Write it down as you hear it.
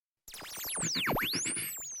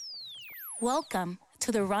Welcome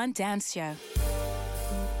to the Ron Dance Show.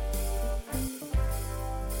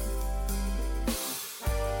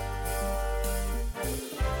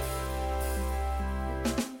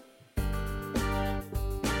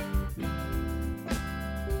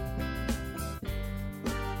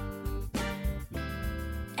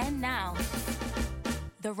 And now,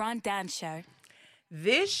 the Ron Dance Show.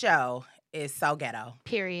 This show is so ghetto.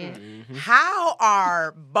 Period. Mm-hmm. How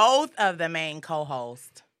are both of the main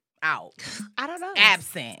co-hosts out? I don't know.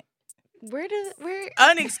 Absent. Where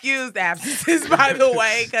Unexcused absences, by the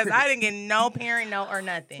way, because I didn't get no parent note or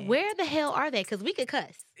nothing. Where the hell are they? Because we could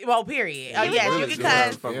cuss. Well, period. Oh, Yeah, yes, we you can can whatever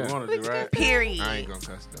the cuss. fuck we want to do, right? Period. I ain't gonna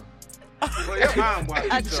cuss though. Well, your mom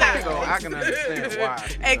watches A so child. I can understand why.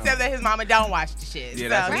 Except that his mama don't watch the shit. Yeah, so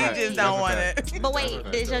that's a he fact. just That's don't a want fact. to. But wait,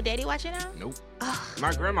 Okay, does so- your daddy watch it now? Nope. Oh,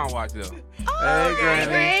 My grandma watched though. Hey, Granny.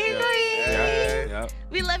 Granny. Yep.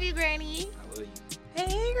 we love you, Granny. I love you.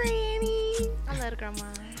 Hey, Granny. I love the grandma.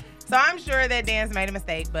 So I'm sure that Dan's made a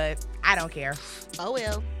mistake, but I don't care. Oh,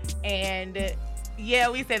 well. And yeah,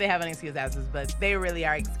 we say they have unexcused absences, but they really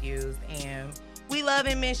are excused. And we love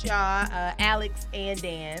and miss y'all, Alex and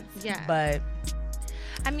Dan. Yeah. But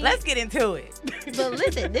I mean, let's get into it. but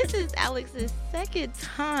listen, this is Alex's second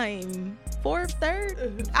time. Fourth,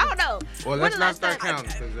 third? I don't know. Well, When let's the not last start time-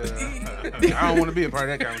 counting because I don't want to be a part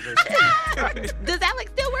of that conversation. Does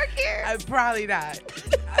Alex still work here? Probably not.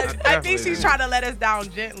 I think definitely she's not. trying to let us down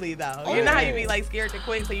gently, though. You know how you be like scared to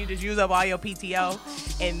quit, so you just use up all your PTO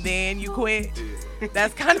and then you quit?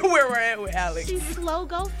 That's kind of where we're at with Alex. She's slow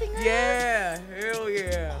ghosting us? Yeah, hell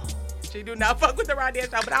yeah. She do not fuck with the Ron Dance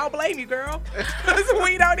Show, but I don't blame you, girl. Because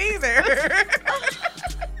we don't either.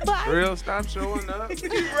 But Real, stop showing up. Right.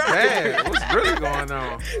 Dad, what's really going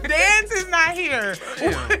on? Dance is not here.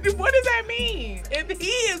 Damn. What does that mean? If he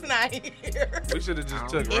is not here. We should have just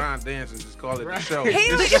took Ron Dance and just call it the show. He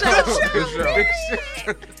The was show. the The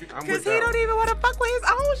show. I'm Because with he that don't one. even want to fuck with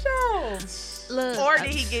his own show. look. Or did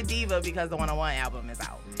he get Diva because the 101 album is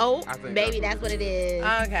out? Oh, I think baby, that's that's what what it it is.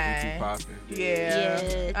 Okay. Keep popping. Yeah,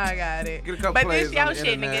 Yeah. I got it. Get a couple But plays this your on the shit,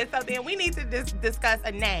 internet. nigga. So then we need to discuss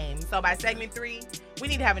a name. So by segment 3, we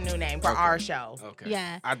need to have a new name for Okay. our show. Okay.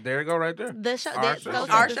 Yeah. There you go right there. The show. Our That show. goes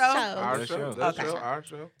Our with the show? Our The show. show. The Okay. show. Our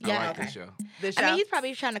show. Yeah. I like Okay. this show. The show. I mean, he's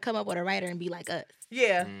probably trying to come up with a writer and be like us.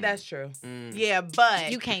 Yeah, that's true. Yeah,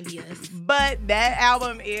 but You can't be us. but that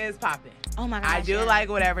album is popping. Oh my gosh. I do yeah. like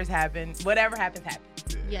whatever's happened. Whatever happens,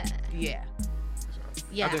 happens. Yeah. Yeah.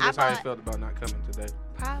 Yeah. I think that's how bought he felt about not coming today.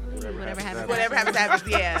 probably Whatever whatever happens, happens. Whatever happens, happens.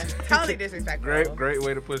 Yeah. Totally disrespectful. Great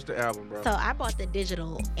way to push the album, bro. So I bought the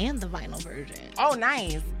digital and the vinyl version. Oh,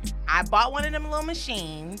 nice. I bought one of them little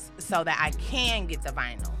machines so that I can get the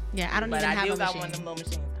vinyl. Yeah, I don't But even I have do a got machine. one of them little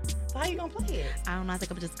machines. So how you gonna play it? I don't know. I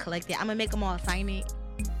think I'm just collect it. I'm gonna make them all sign it,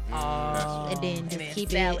 Oh, and then just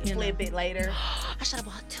keep sell it. You know. flip it later. I should have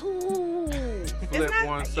bought 2, Flip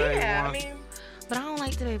one, save yeah, one. I mean, but I don't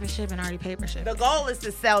like to pay for shipping. Already paid for shipping. the goal is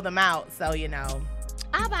to sell them out. So you know.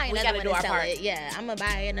 I'll buy we another gotta one do and our sell part. it. Yeah, I'm gonna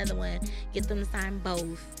buy another one, get them to sign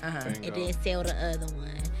both, Uh-huh. Bingo. and then sell the other one,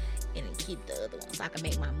 and then keep the other one so I can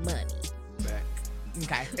make my money. Back.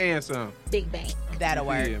 Okay, And some. Big bank. that'll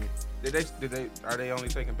work. Yeah. Are they only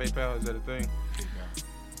taking PayPal? Is that a thing?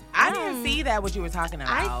 I didn't see that what you were talking about.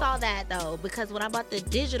 I saw that though because when I bought the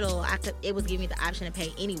digital, it was giving me the option to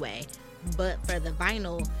pay anyway. But for the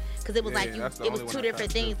vinyl, because it was Yeah, like that's the it was only 2 one I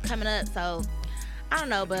different tried, things coming up. So I don't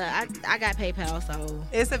know, but I got PayPal, so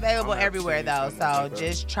It's available I'm not everywhere seeing though, something so like that.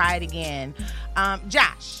 just try it again.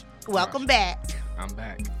 Josh, welcome back. I'm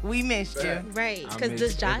back. We missed you. right. I Because miss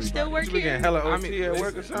does Josh still everybody. work You be getting here? hella I OT mean, at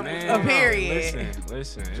work or listen, something? man, A period.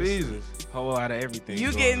 Listen. It's Jesus. a whole lot of everything.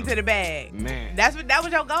 You going get into on. the bag. Man. That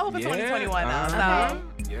was your goal for Yeah, 2021 though. uh-huh.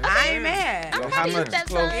 So Yes, I sir. ain't mad. I'm How proud of you, much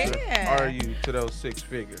stepson. closer Yeah. are you to those 6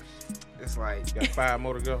 figures? It's like Got 5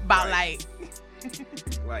 more to go? About like this,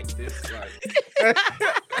 like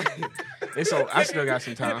it's so I still got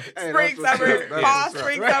some time. spring, summer, fall,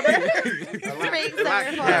 spring, summer. Spring, A lot summer,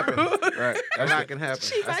 can fall. happen. Right. A That's lot it. can happen.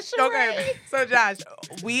 She my Okay, so Josh,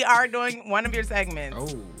 we are doing one of your segments,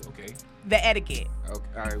 Oh, okay. the etiquette. Okay.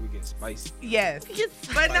 All right, we getting spicy. Yes, Yes.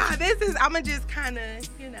 but nah, this is I'ma just kind of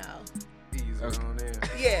Easy Okay. on there.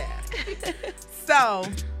 yeah. So,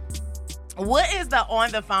 what is the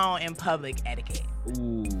on the phone in public etiquette?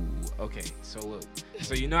 Ooh. Okay. So look.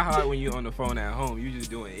 So you know how like, when you on the phone at home, you just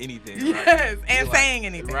doing anything, right? Yes, and You saying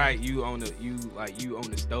like, anything. Right. You on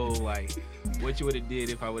the stove, like what you would have did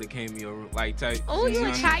if I would have came in your room, like type. Oh, you a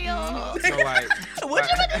know? child. So like, What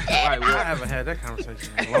you would have did? like, I haven't had that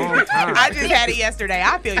conversation in a long time. I just had it yesterday.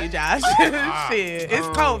 I feel you, Josh. Shit, it's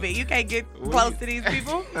Um, COVID. You can't get what close you- to these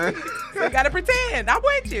people. You gotta pretend. I'm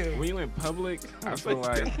with you. when you in public, I feel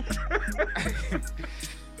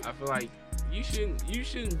like you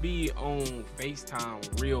shouldn't be on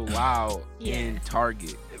FaceTime real loud in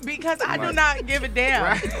Target. Because I do Right. not give a damn.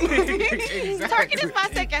 Right? Exactly. Target is my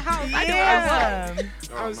second house. I do Yeah.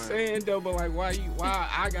 I'm man. saying though, but like, why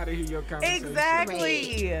I gotta hear your conversation?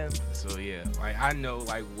 Exactly. So yeah, like I know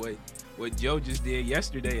like what Joe just did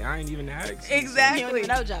yesterday. I ain't even asked. You don't Exactly. even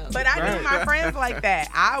know, Joe. But I do Right. my friends like that.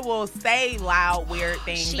 I will say loud, weird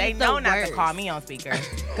things. She's They the know not to worst. call me on speaker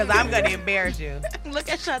because I'm going to embarrass you. Look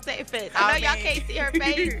at Shantae's face. I I know y'all mean- can't see her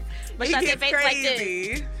face, but It Shantae's gets face like this.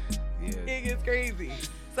 crazy. Yeah. It gets crazy.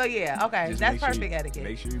 So yeah, okay, Just that's make sure perfect you- etiquette.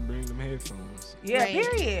 Make sure you bring them headphones. Yeah, Right.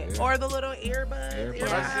 period. Yeah. Or the little earbuds. Earbuds. But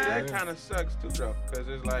I see Yeah. that kind of sucks too, though, because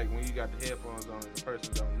it's like when you got the headphones on and the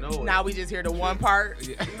person don't know it. Now we just hear the one part.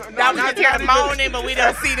 Yeah. Now we not just hear the even- moaning, but we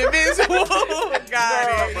don't see the visual. Got No,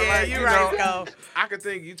 it. but Yeah, like, you're you right, know, Sco. I could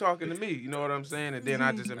think you talking to me, you know what I'm saying? And then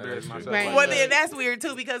I just embarrass myself. Right. like Well, that. then that's weird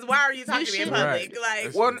too because why are you talking to me in should. public? Right.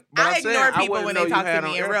 Like, Well, but I I'm saying ignore people wouldn't when know they you talk to had me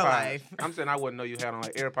on in real AirPods. life. I'm saying I wouldn't know you had on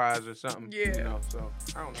like AirPods or something. Yeah. You know, so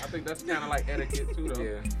I don't know. I think that's kind of like etiquette too, though.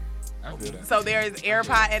 Yeah. I feel that. So there's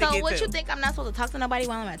AirPod etiquette So what too. you think I'm not supposed to talk to nobody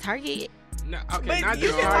while I'm at Target? No, okay, But not you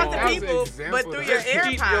just can talk to that was an people, example, but through though. your Just keep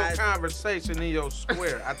your AirPods. conversation in your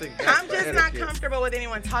square. I think that's I'm the just not etiquette. comfortable with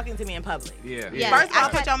anyone talking to me in public. Yeah. Yeah. First of all, I-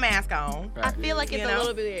 put your mask on. I feel like it's You a know?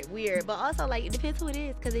 little bit weird, but also like it depends who it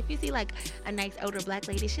is. Because if you see like a nice older black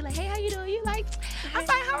lady, she like, hey, how you doing? You like, I'm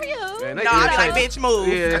fine. How are you? Man, they No, I'd be like, irritate- bitch, move.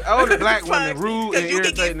 Yeah, older black women Fuck. rude 'Cause and you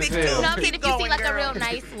can get irritating as sick, too. hell. No, I'm saying if you see Going, like a girl. real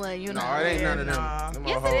nice one, you know. No, it ain't none of them. Nah. Them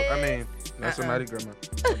Yes, all it hoes. I is. mean, that's somebody grandma.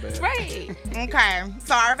 My bad. Right. Okay,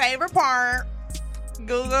 so our favorite part,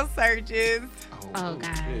 Google searches. Oh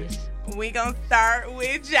gosh. We gonna start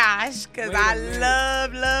with Josh, because Wait a I minute.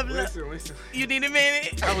 love. Listen. You need a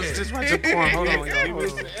minute? I was just watching porn. Hold on, y'all.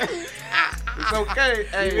 Hold on. It's okay.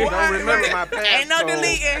 Hey, What? don't remember my past. Ain't no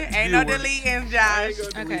deleting. Ain't no viewers. deleting, I Josh.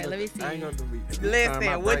 ain't gonna delete Okay, let me see. I ain't gonna delete it. Turn my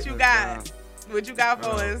Listen, what you brightness got? down. What you got for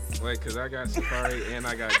us? Wait, because I got Safari and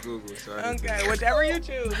I got Google. So I need to- Okay, whichever you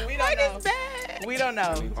choose. We don't What know. is that? We don't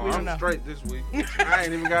know. Oh, We don't I'm know. straight this week. I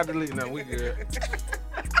ain't even got to delete nothing. We good.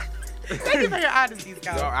 Thank you for your honesty, Yo,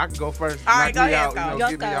 Scott. I can go first. All right, Knock go me ahead, out, Scott. you know, Go,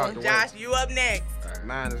 get me Scott. out the way. Josh, you up next. All right.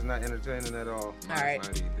 Mine is not entertaining at all. Mine's All right.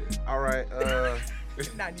 not either. All right,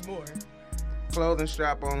 Not anymore. clothing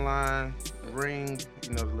shop online, Ring, you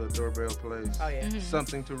know, the little doorbell place. Oh yeah.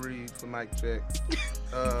 Something to read for Mike Check.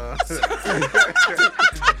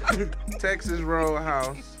 Texas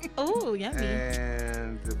Roadhouse Oh, yummy.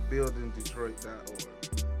 and the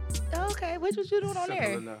buildingdetroit.org. Okay, what you doing on Simple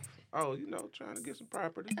there? enough. Oh, you know, trying to get some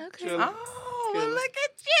property. Okay. Chilling. Oh, well, look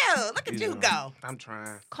at you. Look at you know, go. I'm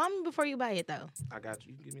trying. Call me before you buy it though. I got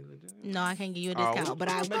you. You give me a little discount. No, I can't give you a Oh, discount, but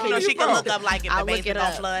I But will. you know, she can look up like if I'll the look basement it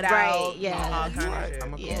gonna up. flood Right, out. yeah. All kind of Right, shit. I'm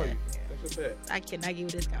gonna Yeah. call you. That's a bet. I cannot give you a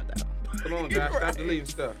discount though. Come on, Josh. Stop deleting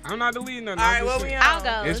stuff. I'm not deleting nothing. All I'm right, just what we saying- on?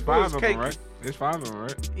 I'll go. It's It 5 was of them, cake. right? It's 5 of them,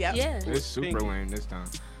 right? Yep. Yeah. It's super Pinky. lame this time.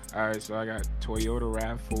 All right, so I got Toyota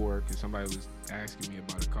RAV4 because somebody was asking me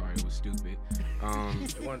about a car. It was stupid.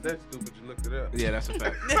 It wasn't that stupid. You looked it up. Yeah, that's a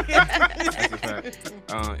fact. That's a fact.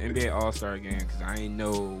 NBA All-Star game because I didn't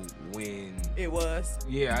know when. It was.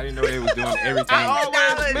 Yeah, I didn't know they was doing everything. I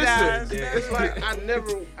always miss apologize. it. It's like I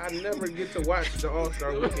never get to watch the All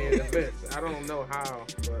Star Weekend events. I don't know how,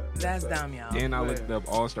 but That's dumb, y'all. Then I Man. looked up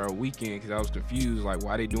All-Star Weekend because I was confused, like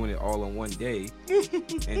why they doing it all in one day.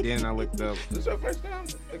 And then I looked up. This your first time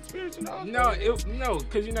experiencing All No, Star?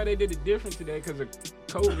 because you know they did it different today because of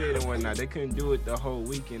COVID and whatnot. They couldn't do it the whole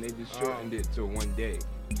weekend. They just shortened it to one day.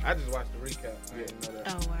 I just watched the recap. I didn't know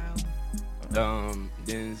that. Oh wow.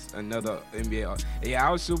 Then another NBA. Yeah,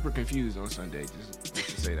 I was super confused on Sunday. Just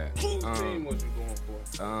to say that. Whose team was you going for?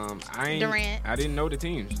 I ain't, Durant. I didn't know the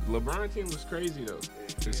teams. LeBron team was crazy though.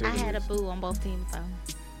 to say I the had a least. boo on both teams though.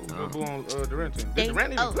 Who on Durant team? They- Did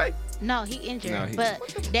Durant even oh. play? No, he injured. No, he- but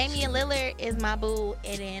Damian Lillard is my boo,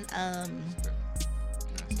 and then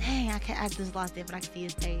dang, I just lost it, but I can see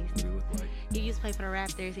his face. What he look like? He used to play for the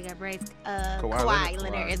Raptors. He got braids. Kawhi Kawhi Leonard.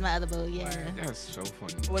 Leonard is my other boo. Yeah. That's so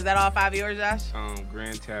funny. Was that all 5 of yours, Josh?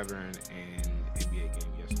 Grand Tavern and NBA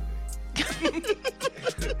game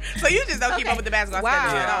yesterday. So you just don't keep Okay. up with the basketball Wow.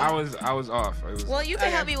 schedule at Yeah, all. I was off. It was, Well, you can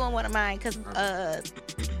Okay. help me with one of mine because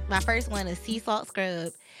my first one is sea salt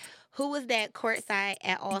scrub Who was that courtside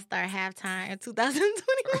at All-Star halftime in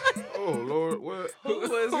 2021? Oh Lord, what? Who was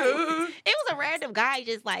who? It was a random guy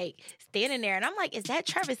just like standing there, and I'm like, "Is that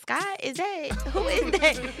Travis Scott? Is that who is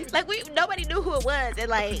that?" Like nobody knew who it was, and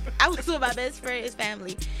like I was with my best friend, his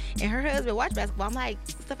family, and her husband watched basketball. I'm like,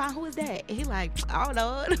 "Stefan, who is that?" And he like, "I don't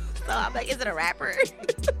know." So I'm like, "Is it a rapper?"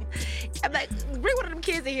 I'm like, "Bring one of them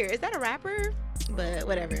kids in here. Is that a rapper?" But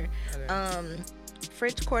whatever.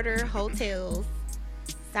 French Quarter Hotels,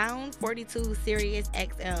 Sound 42 Sirius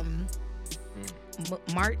XM,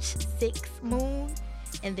 March 6 Moon,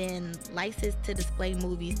 and then license to display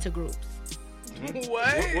movies to groups. What?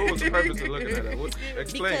 What was the purpose of looking at that?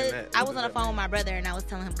 Explain Because that. I was on the phone with my brother and I was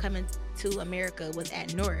telling him coming to America was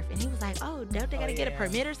at North, and he was like, "Oh, don't they gotta get a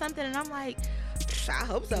permit or something?" And I'm like, "I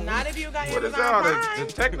hope so." Not if you got What is Amazon all Prime.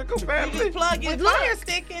 the technical You family? just plug your But look, fire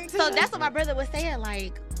stick into. So that's what my brother was saying,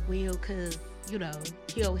 like, "Well, cause you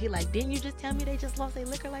know, he like, didn't you just tell me they just lost their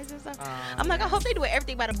liquor license?" I'm like, I hope they do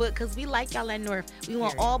everything by the book, cause we like y'all at North. We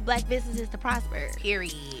want all black businesses to prosper.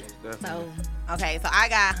 Period. So Okay, so I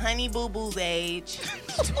got Honey Boo Boo's age,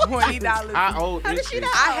 $20. How old How is did she she? know?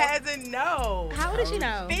 I had to know. how old did she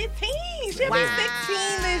know? 15. She'll Wow. be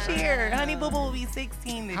 16 this year. Honey Boo Boo will be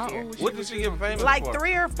 16 this How year. old What did she get famous Like for?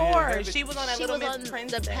 3 or 4. Yeah, She was on that She Little was Miss on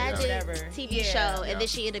Princess the or pageant whatever. TV Yeah. show, and then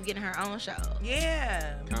she ended up getting her own show.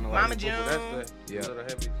 Yeah. Kinda like Mama the June. people, That's the Yeah. little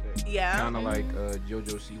heavy shit. Yeah. Kind of like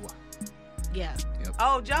JoJo Siwa. Yeah.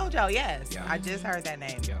 Oh, JoJo, yes. Yeah. I just heard that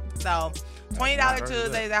name. Yeah. So, $20 I've heard of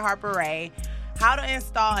Tuesdays at Harper Ray. How to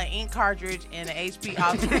install an ink cartridge in an HP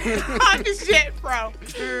Office Jet Pro.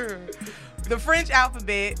 The French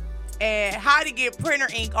alphabet. And how to get printer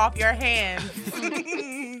ink off your hands.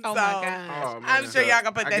 Oh my God. Oh, man. I'm sure y'all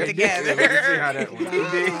can put I that guess- together. We can see how that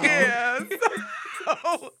went. Yeah.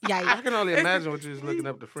 So, Yeah. I can only imagine what you was looking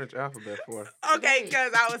up the French alphabet for. okay,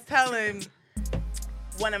 because I was telling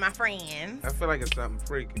one of my friends I feel like it's something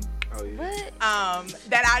freaky. Oh yeah. What?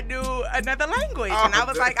 that I knew another language. Oh, and I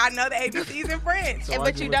was like, I know the ABCs in French. And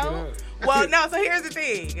but you don't? Well, no, so here's the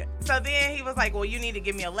thing. So then he was like, well, you need to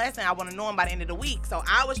give me a lesson. I want to know him by the end of the week. So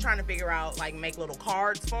I was trying to figure out, like, make little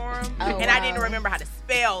cards for him. Oh, and I wow. didn't remember how to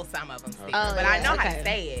spell some of them. Steve. Oh, but I yeah, know how okay. to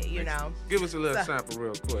say it, you know. Give us a little So- sample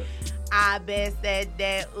real quick. A, B, C,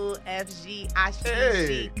 D, U, F, G, H, I, Hey.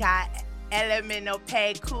 J, K, L, M, N, O,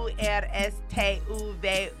 P, Q, R, S, T, U,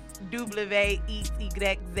 V, W, X,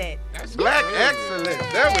 Y, Z. That's Black good.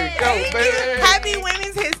 excellence. There we go, Thank you. baby. Happy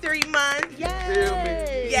Women's History Month.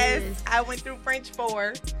 Yes. Yes, I went through French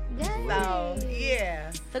 4. Yes. So,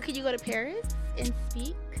 yeah. So could you go to Paris and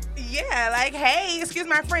speak? Yeah, like, hey, excuse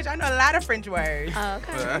my French. I know a lot of French words. Oh,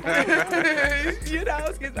 okay. You know,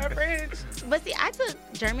 excuse my French. But see, I took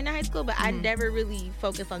German in high school, but I never really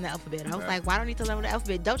focused on the alphabet. I was like, why do I need to learn the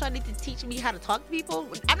alphabet? Don't y'all need to teach me how to talk to people?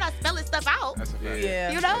 I'm not spelling stuff out. That's a fact.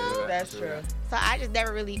 Yeah. You know? That's true. So I just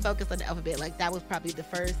never really focused on the alphabet. Like, that was probably the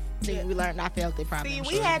first thing we learned. I felt it probably. See,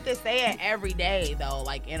 we had to say it every day, though,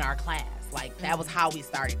 like, in our class. Like, that was how we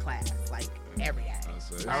started class, like, every day.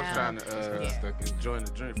 I was Wow. trying to Yeah. join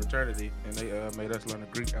the junior fraternity, and they made us learn the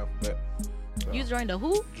Greek alphabet. So, You joined a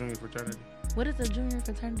who? junior fraternity. What is a junior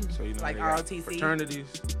fraternity? So you know, Like they got ROTC? fraternities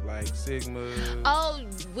like Sigma. Oh,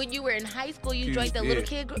 when you were in high school, you joined the little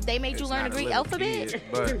kid group. They made you It's learn the not a Greek little alphabet. kid,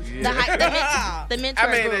 but The, yeah. high, the mentor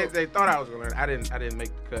I mean, group. they thought I was gonna learn. I didn't make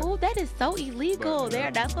the cut. Oh, that is so illegal. But,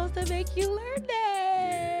 They're not supposed to make you learn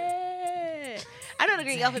that. I know the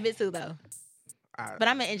Greek alphabet too, though. But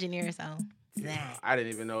I'm an engineer, so. I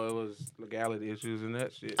didn't even know it was legality issues and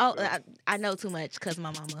that shit. Oh, so. I know too much because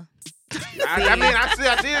my mama. I mean, I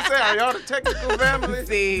did say, are y'all the technical family?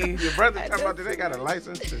 See. Your brother talking about that they got a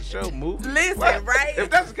license to show movies? Listen, What? right? If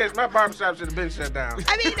that's the case, my barbershop should have been shut down.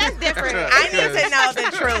 I mean, that's different. I need to know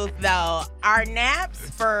the truth, though. Are naps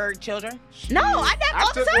for children? No, I nap I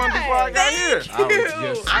all the took one before I time. got here. I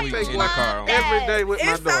was just I sweet take in the one car. on that. every day with my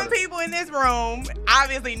There's some daughter. people in this room,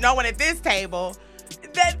 obviously no one at this table,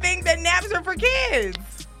 that think that naps are for kids.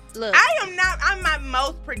 Look, I'm my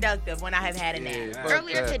most productive when I have had a nap. Yeah, fuck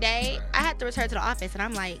earlier that. today, I had to return to the office, and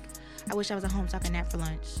I'm like, I wish I was at home so I could nap for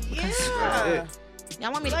lunch. Because Yeah.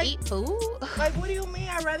 y'all want me to Like- eat food? Like, what do you mean?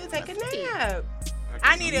 I'd rather take a Let's see. nap. can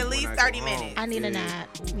I need sleep at least when I go 30 home. minutes. I need a nap.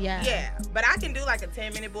 Yeah. Yeah, but I can do like a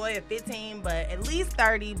 10-minute boy, a 15, but at least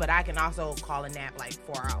 30. But I can also call a nap like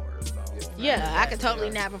 4 hours. So Yeah, I could totally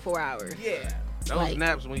nap for 4 hours. yeah. Those Like-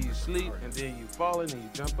 naps when you sleep and then you falling and you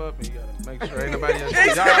jump up and you gotta make sure ain't nobody else.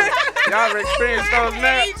 Y'all ever experienced those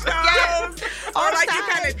naps? Yes. Or like you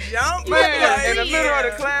kind of jump. Man, in the like, middle of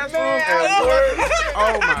the classroom at work.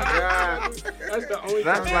 Oh my God. That's the only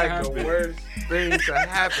That's time like that the happened. worst things to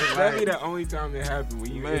happen. That'd be the only time it happens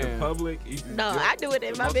when you in public. No, I do it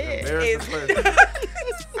in my bed. It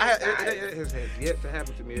has yet to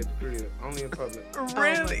happen to me at the crib, only in public.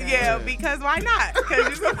 Really? Yeah, because why not? Because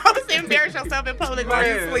you're supposed to embarrass yourself in public while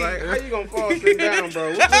you sleep. Like, how you gonna fall asleep down,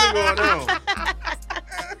 bro? What's really going on?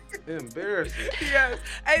 Embarrassing. Yes.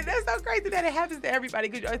 Hey, that's so crazy that it happens to everybody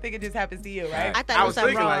because I think it just happens to you, right? I thought I it was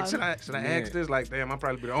something thinking, wrong. like, should I ask this? Like, damn, I'll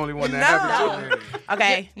probably be the only one that No. happened to me.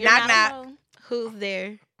 Okay, You're knock, not knock. alone. Who's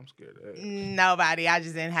there? I'm scared of that. Nobody. I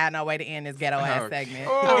just didn't have no way to end this ghetto ass segment.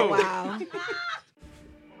 Oh, wow.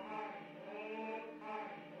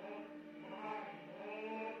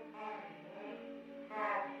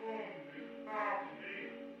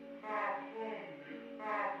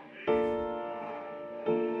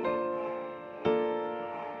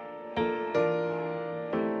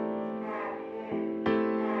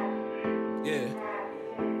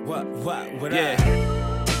 What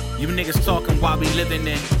You niggas talking while we living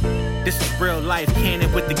in. This is real life,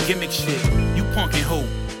 canon with the gimmick shit. You punkin' who?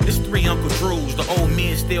 This 3 Uncle Drews. The old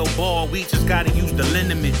men still ball, we just gotta use the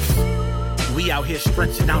liniments. We out here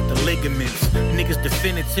stretching out the ligaments. Niggas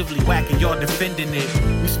definitively whacking, y'all defending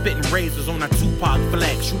it. We spitting razors on our Tupac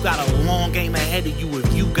flex. You got a long game ahead of you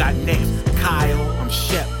if you got next. Kyle, I'm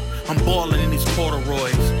Shep. I'm ballin' in these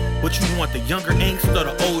corduroys. What you want, the younger angst or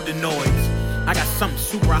the older noise? I got something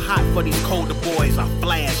super hot for these colder boys. I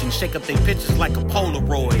flash and shake up their pictures like a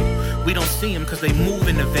Polaroid. We don't see them cause they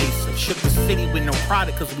moving evasive. Shook the city with no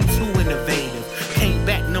product cause we too innovative. Came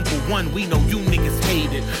back #1, we know you niggas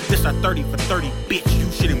hate it. This our 30 for 30, bitch,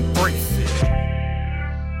 you should embrace it.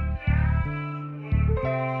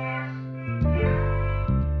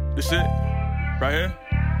 This it? Right here?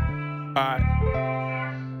 Alright.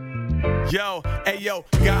 Yo, hey yo,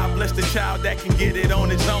 God bless the child that can get it on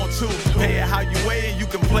his own too. Pay it how you weigh it, you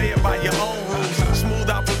can play it by your own rules. Smooth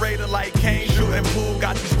operator like Kane shooting pool.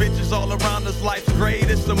 Got these bitches all around us, life's great,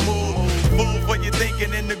 it's a move. Fool for you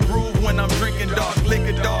thinking in the groove when I'm drinking dark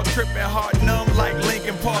liquor, dog tripping hard numb like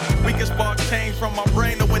Linkin Park. We can spark change from my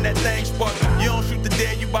brain to when that thing spark. You don't shoot the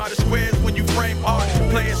dead, you buy the squares when you frame art.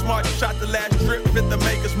 Playing smart, you shot the last drip, fit the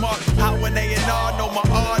maker's mark. How when A&R know my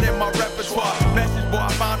art and my repertoire. Message boy,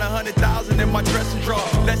 I found 100,000 in my dressing drawer.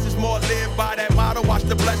 Less is more, live by that motto, watch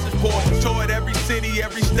the blessings pour. Toured every city,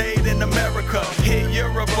 every state in America. Hit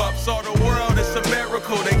Europe up, saw the world, it's a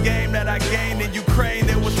miracle. The game that I gained in Ukraine,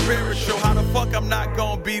 it was spiritual. How the fuck I'm not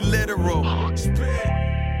gonna be literal?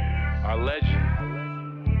 Our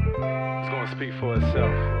legend is gonna speak for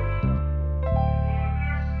itself.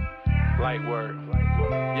 Light word.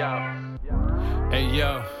 Yo. Hey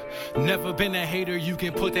yo, never been a hater, you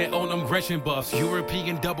can put that on them Gretchen buffs.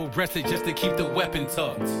 European double-breasted just to keep the weapon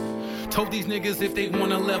tucked. Told these niggas if they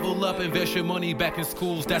wanna level up, invest your money back in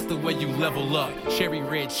schools, that's the way you level up. Cherry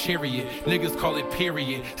red chariot, niggas call it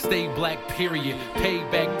period. Stay black period, pay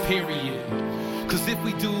back period. Cause if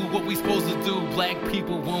we do what we supposed to do, black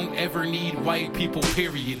people won't ever need white people,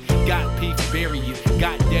 period. Got beef, bury it.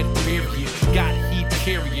 Got debt, bury it. Got heat,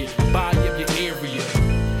 carry it. Buy up your area.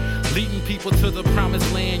 Leading people to the promised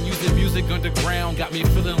land, using music underground, got me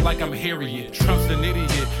feeling like I'm Harriet. Trump's an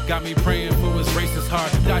idiot, got me praying for his racist heart.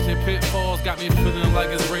 Dodging pitfalls, got me feeling like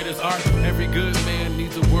it's great as art. Every good man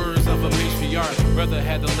needs the words of a matriarch. Brother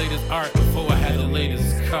had the latest art before I had the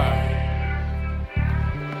latest car.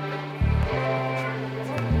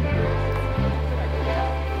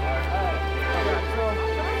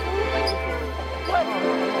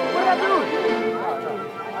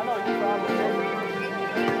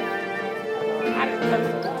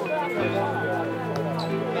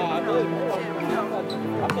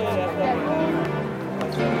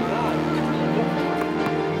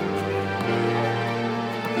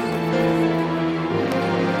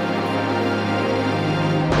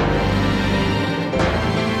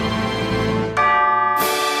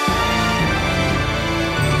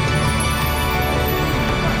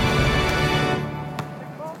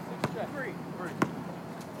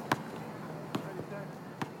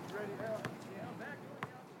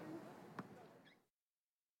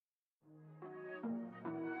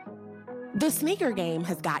 The sneaker game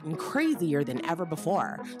has gotten crazier than ever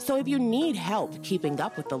before, so if you need help keeping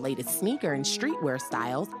up with the latest sneaker and streetwear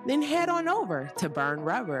styles, then head on over to Burn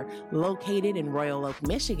Rubber, located in Royal Oak,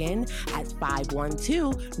 Michigan at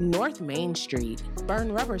 512 North Main Street.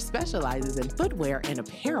 Burn Rubber specializes in footwear and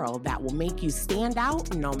apparel that will make you stand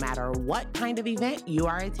out no matter what kind of event you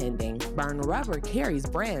are attending. Burn Rubber carries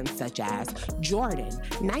brands such as Jordan,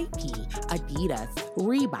 Nike, Adidas,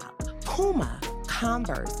 Reebok, Puma,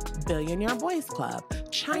 Converse, Billionaire Boys Club,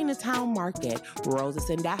 Chinatown Market, Roses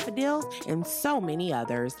and Daffodils, and so many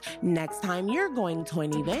others. Next time you're going to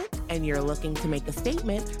an event and you're looking to make a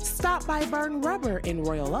statement, stop by Burn Rubber in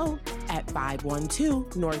Royal Oak at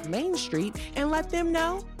 512 North Main Street and let them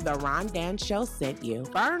know the Ron Dan Show sent you.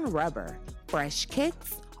 Burn Rubber, fresh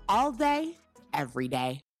kicks all day, every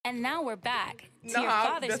day. And now we're back to No, your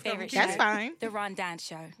father's that's favorite show. That's fine. The Ron Dan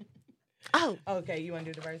Show. Oh, Okay, you want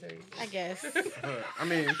to do the verse? I guess. I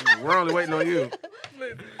mean, we're only waiting on you.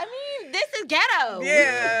 I mean, this is ghetto.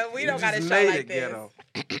 Yeah, we You don't got a just show made like it this.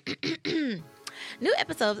 ghetto. New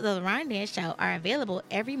episodes of The Ron Dan Show are available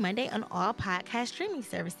every Monday on all podcast streaming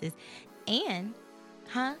services. And,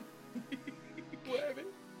 and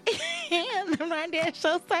The Ron Dan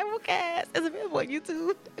Show simulcast is available on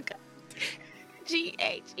YouTube.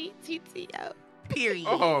 GHETTO. Period.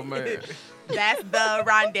 Oh, man. That's the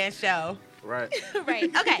Ron Dan Show. Right. Right.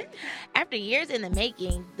 Okay. After years in the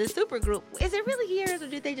making, the supergroup, is it really years or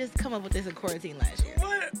did they just come up with this in quarantine last year?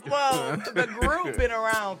 What? Well, the group been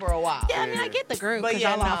around for a while. Yeah, I mean, I get the group But because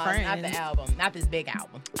yeah, y'all are friends. not the album. Not this big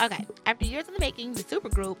album. Okay. After years in the making, the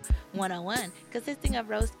supergroup 101, consisting of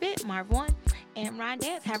Rose Spit, Marv One, and Ron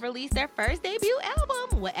Dance, have released their first debut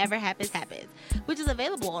album, Whatever Happens, Happens, which is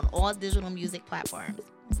available on all digital music platforms.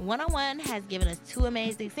 101 has given us 2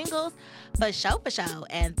 amazing singles, For Show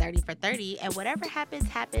and 30 for 30, and Whatever Happens,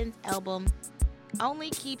 Happens album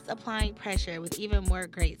only keeps applying pressure with even more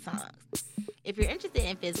great songs. If you're interested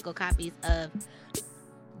in physical copies of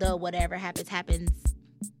the Whatever Happens, Happens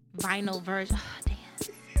vinyl version,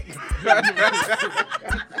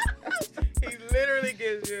 He literally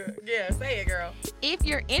gives you. Yeah, say it, girl. If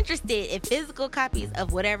you're interested in physical copies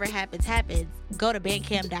of Whatever Happens, Happens, go to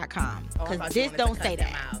bandcamp.com. Because this don't say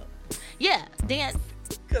that. Yeah, Dance.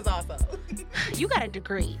 Because also. You got a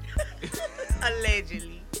degree.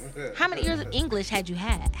 Allegedly. How many years of English have you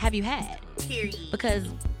had? Period. Because,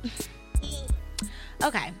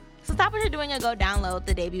 okay. So stop what you're doing and go download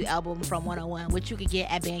the debut album from 101, which you can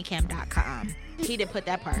get at bandcamp.com. He didn't put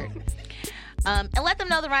that part. And let them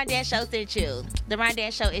know the Ron Dan Show sent you. The Ron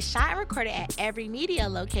Dan Show is shot and recorded at Every Media,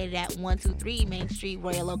 located at 123 Main Street,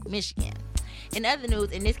 Royal Oak, Michigan. In other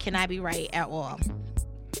news, and this cannot be right at all,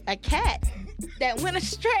 a cat that went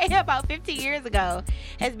astray about 15 years ago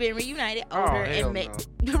has been reunited older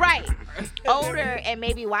older and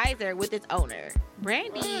maybe wiser with its owner.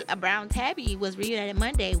 Brandy, a brown tabby, was reunited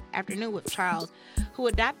Monday afternoon with Charles, who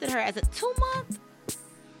adopted her as a 2-month.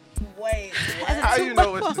 Wait, what? How you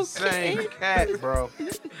know it's the same cat, bro?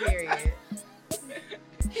 Period.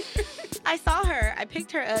 I saw her. I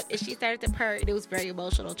picked her up and she started to purr. And it was very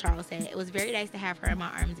emotional, Charles said. It was very nice to have her in my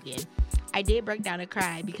arms again. I did break down and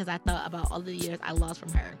cry because I thought about all the years I lost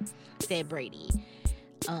from her, said Brady.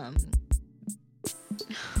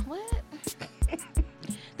 What?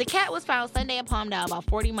 The cat was found Sunday in Palmdale, about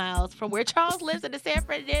 40 miles from where Charles lives in the San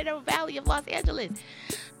Fernando Valley of Los Angeles.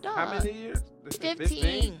 Dog. How many years?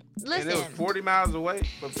 15. Listen. And it was 40 miles away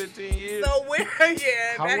for 15 years? So where?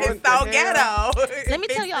 Yeah, How that is what so the ghetto. Let me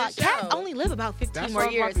tell y'all, It's the cats show. only live about 15 That's more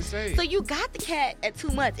what I was about years. to say. So you got the cat at 2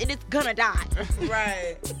 months and it's gonna die.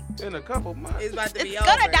 Right. In a couple months. It's about to be It's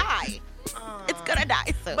over. gonna die. It's gonna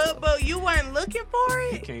die soon. But you weren't looking for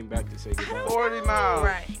He it? came back to say goodbye. 40 miles.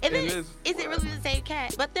 Right. And then, And is it's- it really the same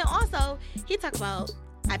cat? But then also, he talked about,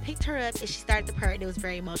 I picked her up and she started to purr and it was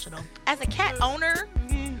very emotional. As a cat owner,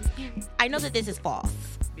 I know that this is false.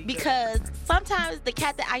 Because sometimes the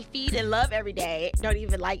cat that I feed and love every day don't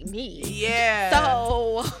even like me. Yeah.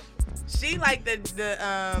 So, She like the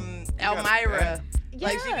Elmira. yeah.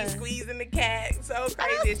 Like she be squeezing the cat so I crazy.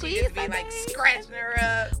 don't She squeeze just be my like baby. scratching her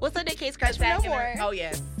up. well, Sunday can't scratch me no attacking more. her. Oh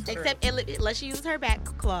yes. Except unless she uses her back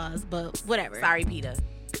claws, but whatever. Sorry, Peter.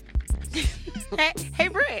 Hey,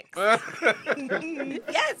 Brick. Yes,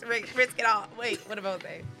 risk it all. Wait, what about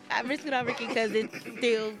that? I risk it all, Ricky, because it's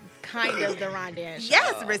still kind of the Ron Dan Show.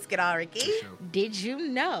 Yes, risk it all, Ricky. Did you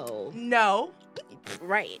know? No.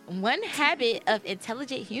 Right. One habit of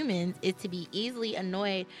intelligent humans is to be easily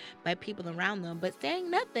annoyed by people around them, but saying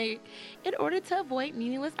nothing in order to avoid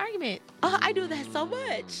meaningless argument. Oh, I do that so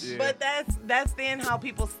much. Yeah. But that's then how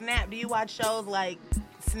people snap. Do you watch shows like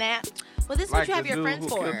Snap? Well, this is Like what you have the your dude friends who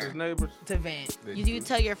for. killed his neighbors? To vent. You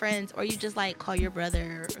tell your friends, or you just like call your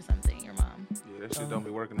brother or something, your mom. Yeah, that shit don't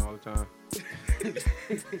be working all the time.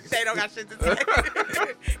 They don't got shit to say.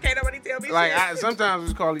 Can't nobody tell me Like, shit. sometimes I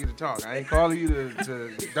just call you to talk. I ain't calling you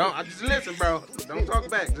to don't. I just listen, bro. Don't talk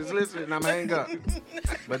back. Just listen, and I'm hang up.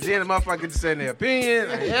 But then the motherfucker just saying their opinion.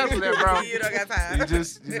 I ain't answer that, bro. You don't got time. You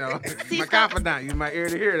just, my confidant. You my ear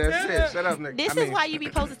to hear. That's it. Shut up, nigga. This is why you be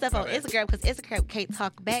posting stuff on Instagram, because Instagram can't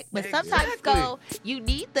talk back. But sometimes, you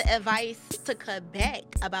need the advice to come back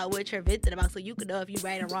about what you're venting about, so you can know if you're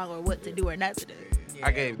right or wrong or what to do or not to do.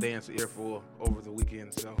 I gave Dance an earful over the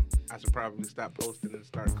weekend, so I should probably stop posting and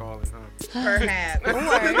start calling, huh? Perhaps.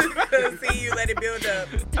 See, you let it build up.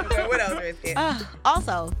 Okay, what else is it?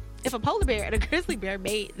 Also, if a polar bear and a grizzly bear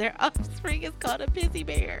mate, their offspring is called a pissy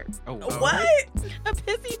bear. Oh, what? A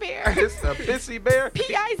pissy bear. It's a pissy bear?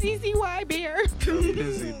 P-I-C-C-Y bear.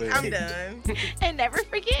 Pissy bear. I'm done. And never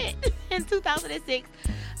forget, in 2006,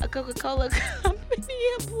 a Coca-Cola company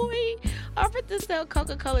employee offered to sell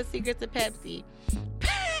Coca-Cola secrets to Pepsi.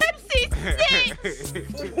 Pepsi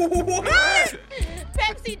snitched. What?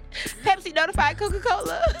 Pepsi notified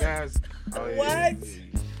Coca-Cola. What?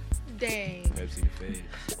 Dang. Pepsi the face.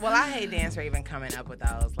 Well, I hate Dance for even coming up with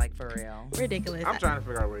those, like, for real. Ridiculous. I'm trying to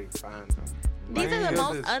figure out where you can find them. These are the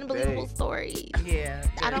most unbelievable stories. Yeah.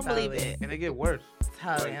 I don't believe it. And they get worse.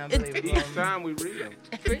 Totally unbelievable. Each time we read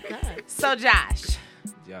them. So, Josh.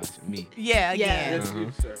 Josh and me. Yeah,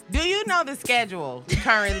 again. Do you know the schedule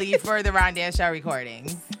currently for the Ron Dan Show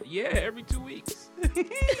recordings? Yeah, every 2 weeks.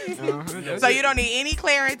 So you don't need any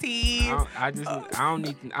clarity. I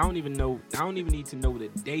don't even need to know the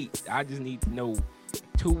date. I just need to know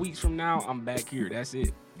 2 weeks from now I'm back here. That's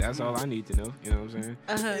it. That's all I need to know. You know what I'm saying?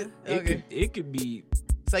 Okay. It could be.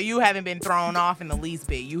 So you haven't been thrown off in the least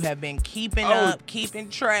bit. You have been keeping up, keeping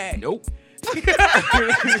track. Nope.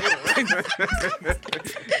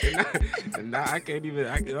 Nah, I couldn't even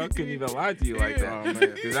lie to you like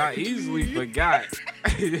that, because I easily forgot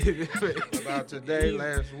about today,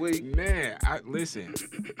 last week. Man,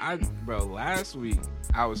 last week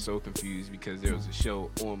I was so confused because there was a show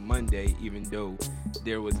on Monday, even though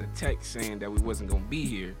there was a text saying that we wasn't gonna be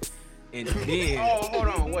here. And then hold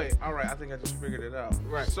on, wait. All right, I think I just figured it out.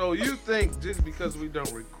 Right. So you think just because we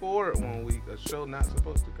don't record 1 week, a show not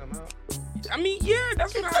supposed to come out? I mean, yeah,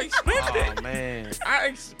 that's what I expected. Oh man, I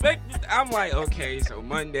expected. I'm like, okay, so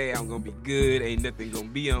Monday I'm gonna be good. Ain't nothing gonna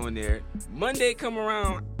be on there. Monday come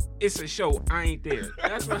around, it's a show. I ain't there.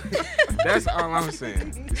 That's all I'm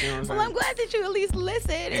saying. You see what I'm saying? Well, I'm glad that you at least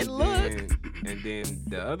listen and look. And then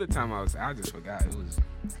the other time I just forgot it was.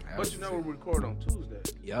 But you know we record on Tuesday.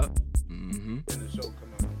 Yup. Mm-hmm. And the show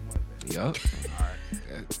come out on Monday. Yup. All right.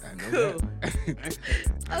 I know that.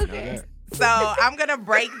 Okay. So I'm gonna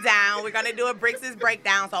break down. We're gonna do a Brix's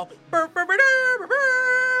breakdown. So we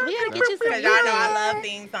gotta get you some y'all know I love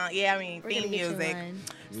theme song. Yeah, I mean theme music. Mm.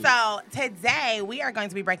 So today we are going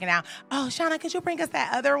to be breaking down. Oh, Shauna, could you bring us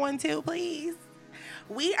that other one too, please?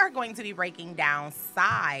 We are going to be breaking down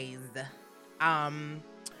Size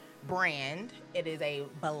brand. It is a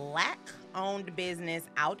Black-owned business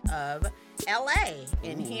out of LA,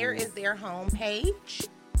 and here is their homepage.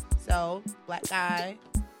 So black guy.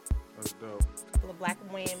 That's dope. Couple of black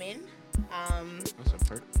women. That's a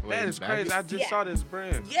perk. That is crazy. I just saw this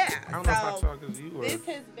brand. Yeah. I don't know if I saw it because you were. This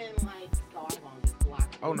has been like. Oh, I'm gonna just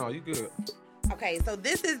block it. Oh no, you good. Okay, so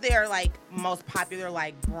this is their like most popular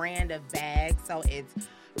like brand of bags. So it's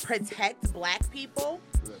Protect Black People.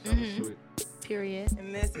 Mm-hmm. Period.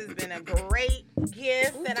 And this has been a great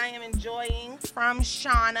gift that I am enjoying from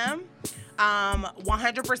Shauna.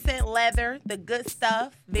 100% leather, the good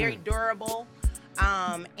stuff, very durable.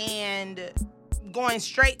 And going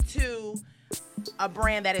straight to a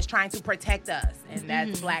brand that is trying to protect us, and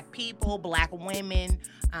that's Black people, Black women,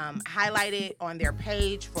 highlighted on their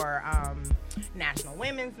page for National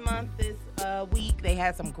Women's Month this week. They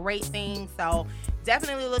had some great things, so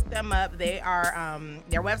definitely look them up. They are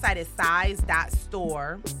their website is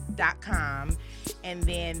size.store.com, and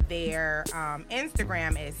then their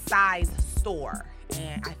Instagram is Size Store.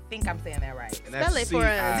 And I think I'm saying that right. And Spell it for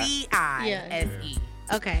us. C-I-S-E.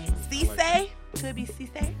 Okay. Cisse? Could be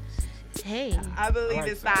Cisse. Hey. I believe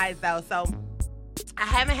it's Size, though. So I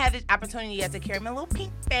haven't had the opportunity yet to carry my little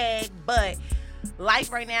pink bag, but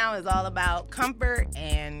life right now is all about comfort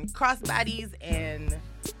and crossbodies and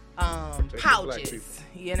pouches,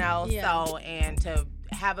 you know? Yeah. So, and to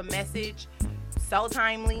have a message so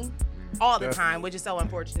timely all the time, which is so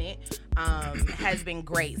unfortunate, has been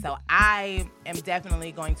great. So I am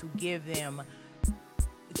definitely going to give them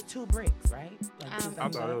 2 bricks, right? Like I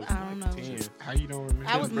thought it was I don't know. 10. How you don't remember?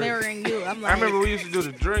 I was mirroring you. I'm like, I remember we used to do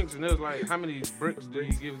the drinks, and it was like, how many bricks do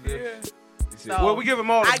you give them? So Well, we give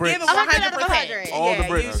them all the I bricks. give them 100%. All the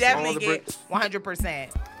bricks. You definitely All the get bricks. 100%.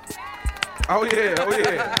 Oh yeah.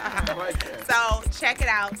 I like that. So check it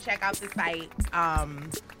out. Check out the site.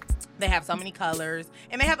 They have so many colors,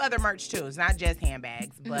 and they have other merch too. It's not just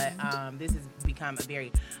handbags, but this has become a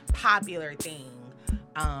very popular thing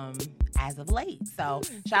as of late. So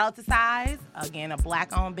shout out to Size, again, a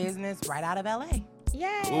Black-owned business right out of LA.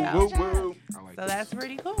 Yay. Woo, woo, woo. I like So this. that's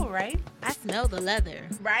pretty cool, right? I smell the leather.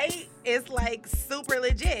 Right? It's like super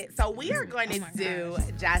legit. So we are going to do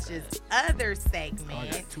Josh's other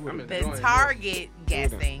segment, two of them. the Target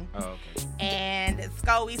guessing. Oh, okay. And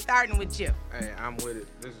Sko, we starting with you. Hey, I'm with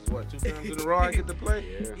it. This is what 2 times in a row I get to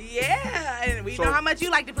play. Yeah, and we So- know how much you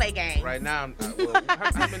like to play games. Right now,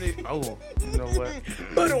 how many? Oh, you know what?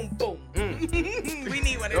 Boom, boom. We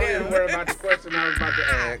need one of Don't even them. worry about the question I was about to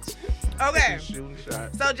ask. Okay. Shooting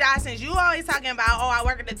shots. So, Josh, since you always talking about, I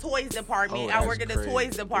work at the toys department. Oh, I work that's at the crazy.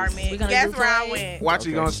 toys department. We gonna Guess do where I toys? went? Watch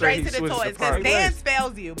you Okay. gonna say Straight he to the switched toys, because department. Dan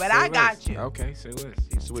spells you, but I got you. Okay, say less.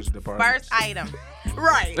 He switched departments. First item.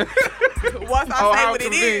 Right. Once I Oh, say how what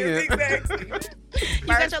it is, convenient. exactly. You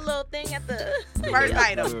got your little thing at the. First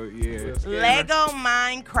item. Yeah. Lego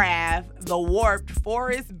Minecraft, the warped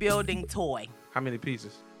forest building toy. How many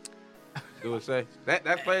pieces? Do it say? That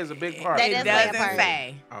plays a big part. That It does play a doesn't part.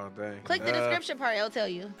 say. Oh dang. Click the description part, it'll tell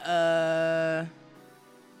you.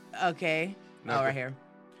 Okay. Oh, Nothing. right here.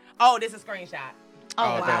 Oh, this is a screenshot. Oh,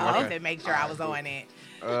 Oh, wow. damn, okay. To make sure I was on it.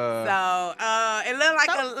 Uh, So, it looked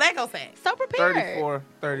like a Lego set. So prepared.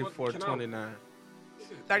 34, Can I- 29.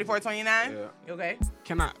 34.29. Yeah. Okay.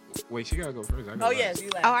 Can I? Wait, she gotta go first. I gotta Oh go yes, last. you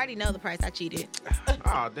Oh, I left. already know the price. I cheated.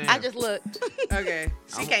 Oh damn. I just looked. Okay.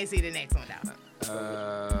 She can't see the next one though.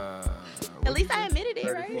 At least I admitted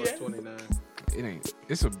it, right? 34, 29. It ain't.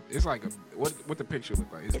 It's like a. What the picture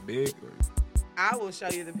look like? Is it big or? I will show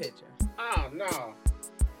you the picture. Oh no.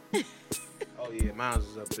 Oh yeah, mine's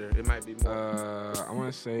is up there. It might be more. I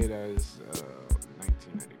want to say that is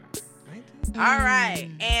 1999. All right,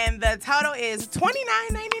 and the total is $29.99.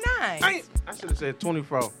 I should have said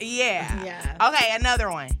 24. Yeah. Yeah. Okay,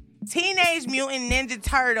 another one. Teenage Mutant Ninja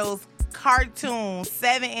Turtles cartoon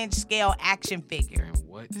 7-inch scale action figure. And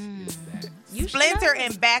what is that? You should Splinter know.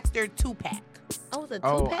 and Baxter 2-pack. Oh, it's a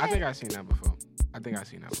Oh, two-pack? I think I've seen that before. I think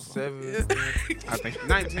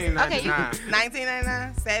 1999. Okay, you-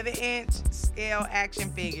 1999 7-inch scale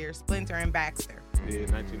action figure. Splinter and Baxter. Yeah,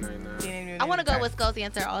 1999. Teenage Mutant I want to Ninja go with Scott's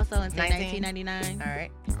answer also and say 19. 1999. All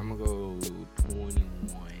right. I'm gonna go 21.99.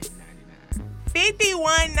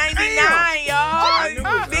 $51.99, y'all. I knew it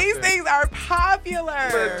was These up there. things are popular.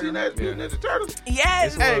 But Teenage Mutant Ninja Turtles.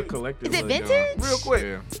 Yes. It's a Hey, little collective. is it little vintage? joint. Real quick.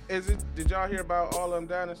 Yeah. Is it? Did y'all hear about all of them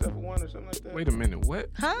dying except for one or something like that? Wait a minute. What?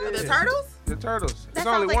 Huh? The turtles? The Turtles. That It's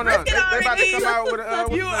only sounds one like of them. They about to come out with a.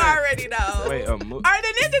 What's You his name? already know. Wait, Are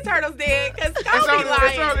the Ninja Turtles dead? Because It's Kobe only, lying.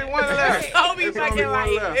 it's only one left. Kobe It's fucking only one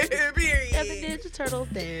lying. left. Yeah, the Period. Ninja Turtles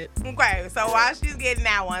dead. Okay, so while she's getting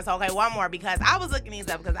that one, so okay, one more, because I was looking these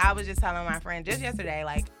up because I was just telling my friend just yesterday,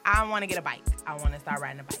 like, I want to get a bike. I want to start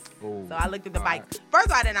riding a bike. Ooh. So I looked at the All bike. right. First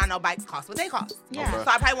of all, I did not know bikes cost what they cost. Yeah.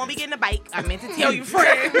 So I probably won't be getting a bike. I meant to tell you,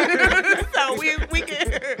 friend. So we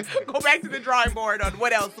can go back to the drawing board on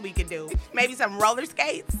what else we could do. Maybe some roller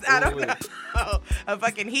skates. I don't Ooh. know. A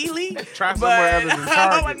fucking Healy. Try somewhere other than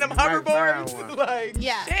Target. One of them You might hoverboards. find one. Like,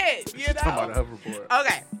 Yeah. shit, you Talking about know. a hoverboard.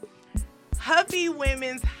 Okay. Huffy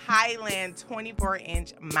Women's Highland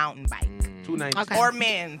 24-inch mountain bike. 290. Okay. Or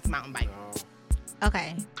men's mountain bike. No,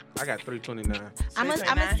 Okay. I got 329. I'm gonna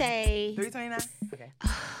 329? say, 329? Okay.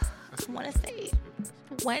 I want to say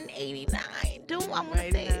 189. Do I want to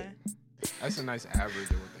say? 189. That's a nice average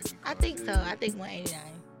of what they be. I think so. I think 189.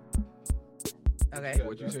 Okay.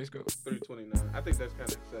 What'd you say, Scott? 329. I think that's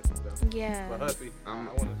kind of excessive though. Yeah. For Huffy, I I'm-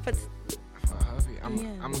 want But to. For Huffy, I'm Yeah.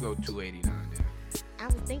 gonna go 289 then. I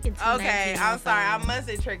was thinking 219. Okay, I'm also. sorry. I must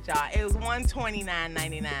have tricked y'all. It was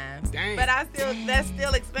 $129.99. Dang. But that's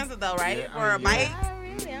still expensive though, right? Yeah, For a yeah. bike? I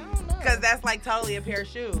really, I don't know. Because that's like totally a pair of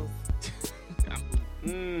shoes.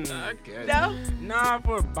 I guess. No? Nah,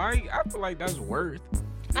 for a bike, I feel like that's worth.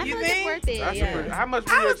 I You feel like it's think? worth it. That's Yeah. how much?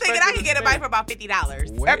 I was thinking I could get a bike for about $50.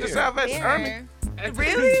 Where? After Salvation Army. Fair.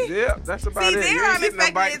 Really? Yeah, that's about See, it. there You ain't I'm getting no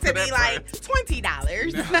expecting bike it to for be that like price.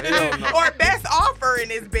 $20 Hell no. or best offer in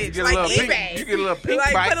this You bitch, get a like little eBay. pink. You get a little pink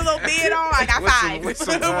Like bike. put a little bid on. I got With some- five. with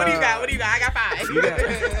some, What do you got? What do you got? I got five.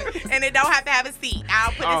 And it don't have to have a seat.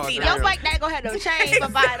 I'll put Oh, the seat damn. on. Your bike not gonna have no chain for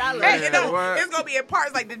 $5. Hey, Yeah, what? it's gonna be in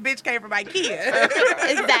parts like this bitch came from IKEA.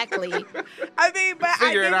 Exactly. I mean, but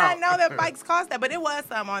Figure I it did not out. know that bikes cost that. But it was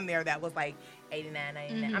some on there that was like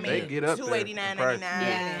 $89.99. I mean, They get up there in $289.99. price.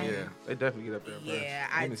 Yeah. Yeah, they definitely get up there. in price. Yeah,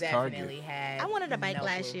 I Then it's Target. definitely had. I wanted a bike no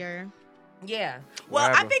last clue. year. Yeah. What Well, I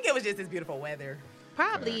happened? think it was just this beautiful weather.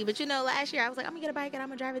 Probably, but last year I was like, I'm gonna get a bike and I'm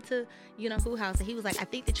gonna drive it to who house, and he was like, I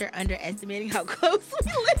think that you're underestimating how close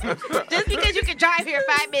we live. Just because you can drive here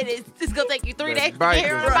 5 minutes, it's gonna take you 3 days to get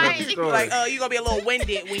here on a bike. Like, you gonna be a little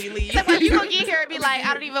winded when you leave. So you gonna get here and be like,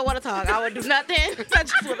 I don't even want to talk. I would do nothing. I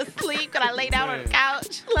just want to sleep. Can I lay down on the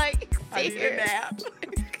couch? Like, I need a nap.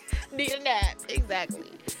 Need a nap, exactly.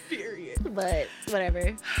 Period. But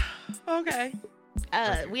whatever. Okay.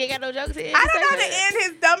 We ain't got no jokes in. I don't know how to end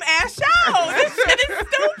his dumb ass show. This shit is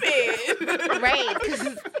stupid. Right,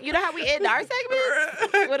 because you know how we end our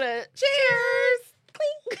segment? With a cheers.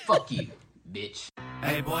 Clink. Fuck you, bitch.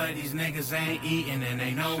 Hey boy, these niggas ain't eating and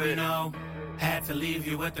they know we know. Had to leave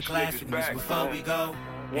you with the classicness before we go.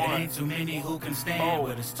 It ain't too many who can stand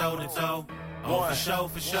with us toe to toe. Oh,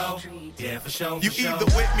 for sure. Yeah, for sure. You either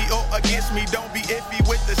with me or against me, don't be iffy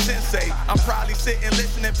with the sensei. I'm probably sitting,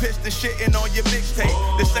 listening, pissed and shitting on your mixtape.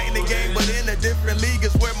 This ain't a game, but in a different league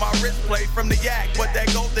is where my wrist play. From the yak, but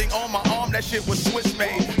that gold thing on my arm, that shit was Swiss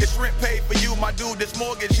made. It's rent paid for you, my dude, this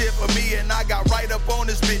mortgage here for me. And I got right up on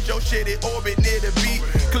this bitch, your shit it orbit near the beat.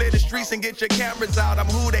 Clear the streets and get your cameras out, I'm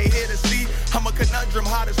who they here to see. I'm a conundrum,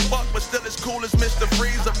 hot as fuck, but still as cool as Mr.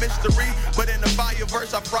 Freeze, a mystery. But in the fire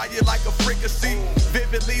verse, I fry you like a fricassee.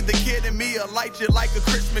 Vividly, the kid in me, light you like a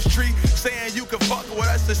Christmas tree. Saying you can fuck with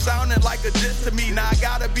us, it's sounding like a diss to me. Now I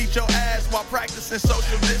gotta beat your ass while practicing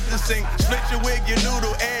social distancing. Split your wig, your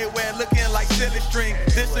noodle everywhere, looking like silly string.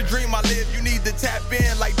 This a dream I live, you need to tap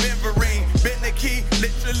in like Ben Vereen. Been the key,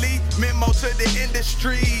 literally, memo to the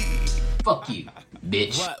industry. Fuck you,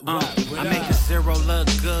 bitch. I make a zero look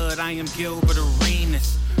good, I am Gilbert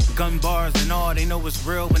Arenas. Gun bars and all, they know it's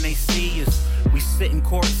real when they see us. We sitting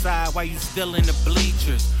courtside while you still in the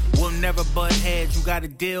bleachers. We'll never butt heads, you gotta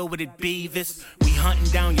deal with it, Beavis. We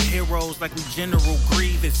hunting down your heroes like we General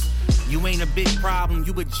Grievous. You ain't a big problem,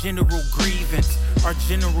 you a general grievance. Our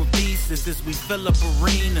general thesis is we fill up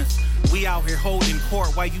arenas. We out here holding court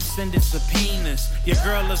while you sending subpoenas. Your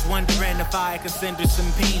girl is wondering if I could send her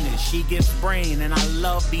some penis. She gives brain and I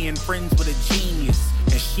love being friends with a genius.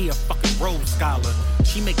 And she a fucking Rhodes Scholar.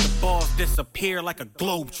 She make the balls disappear like a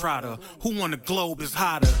globetrotter. Who on the globe is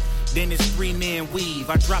hotter? Then it's 3-man weave.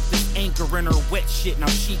 I dropped this anchor in her wet shit, now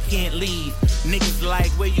she can't leave. Niggas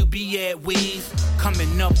like, where you be at, Weez?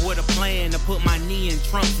 Coming up with a plan to put my knee in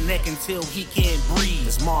Trump's neck until he can't breathe.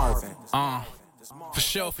 It's Marvin. For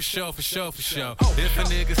sure. If a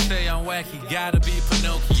nigga say I'm whack, he gotta be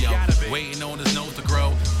Pinocchio. Waiting on his nose to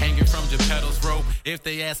grow, hanging from Geppetto's rope. If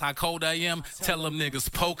they ask how cold I am, tell them niggas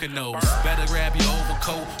Poconos. Better grab your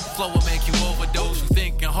overcoat, flow will make you overdose. You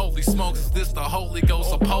thinking, holy smokes, is this the Holy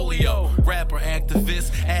Ghost or polio? Rapper,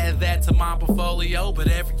 activist, add that to my portfolio. But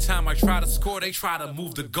every time I try to score, they try to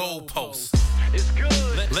move the goalposts. It's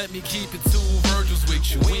good. Let me keep it 2 Virgils with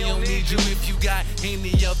you. We don't need you if you got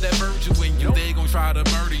any of that Virgil in you. They gon' try to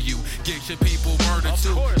murder you. Get your people murdered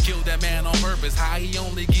too. Kill that man on purpose. How he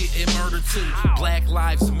only getting murdered too? Black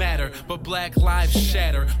lives matter, but black lives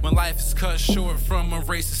shatter. When life is cut short from a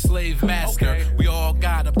racist slave master. We all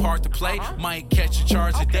got a part to play. Might catch a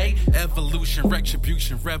charge today. Evolution,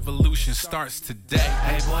 retribution, revolution starts today.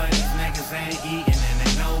 Hey boy, these niggas ain't eating and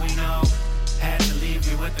they know we know. Had to leave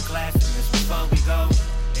you with the classicness before we go.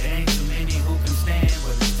 It ain't too many who can stand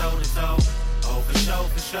with us toe to toe. Oh, for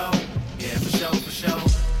sure. Yeah, for sure.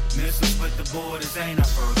 Miss us with the borders, ain't our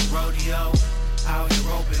first rodeo. Out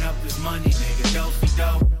here roping up this money, nigga,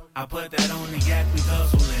 do-si-do. I put that on the yak, we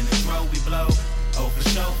hustle, and the dro we blow. Oh, for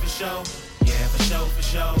sure. Yeah, for sure. For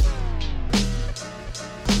sure.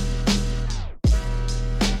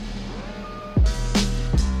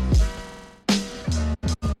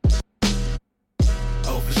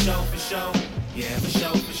 Yeah, for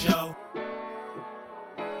sure.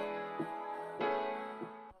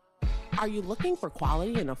 Are you looking for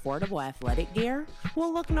quality and affordable athletic gear?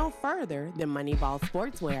 Well, look no further than Moneyball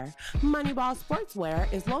Sportswear. Moneyball Sportswear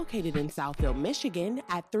is located in Southfield, Michigan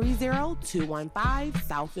at 30215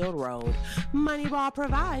 Southfield Road. Moneyball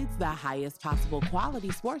provides the highest possible quality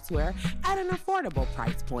sportswear at an affordable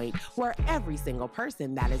price point where every single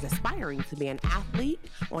person that is aspiring to be an athlete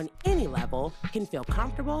on any level can feel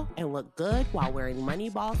comfortable and look good while wearing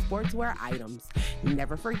Moneyball Sportswear items.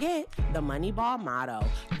 Never forget the Moneyball motto,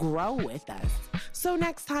 grow with us. So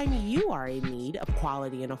next time you are in need of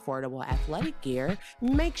quality and affordable athletic gear,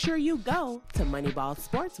 make sure you go to Moneyball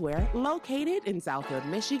Sportswear located in Southfield,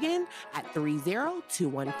 Michigan at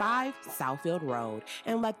 30215 Southfield Road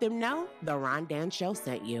and let them know the Ron Dan Show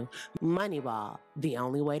sent you. Moneyball, the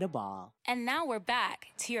only way to ball. And now we're back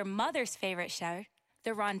to your mother's favorite show,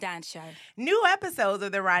 The Ron Dan Show. New episodes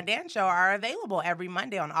of The Ron Dan Show are available every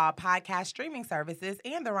Monday on all podcast streaming services,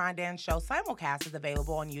 and The Ron Dan Show simulcast is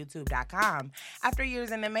available on YouTube.com. After years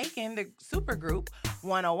in the making, the supergroup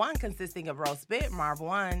 101, consisting of Rose Spit, Marv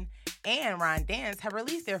One, and Ron Dance, have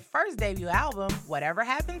released their first debut album, Whatever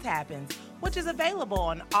Happens, Happens, which is available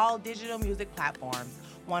on all digital music platforms.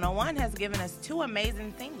 101 has given us 2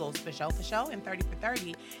 amazing singles, For Show, and 30 for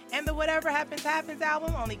 30, and the Whatever Happens, Happens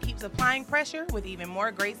album only keeps applying pressure with even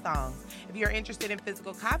more great songs. If you're interested in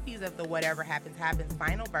physical copies of the Whatever Happens, Happens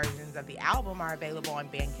final versions of the album are available on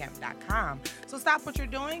Bandcamp.com. So stop what you're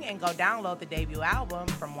doing and go download the debut album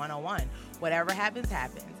from 101, Whatever Happens,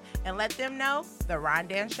 Happens, and let them know The Ron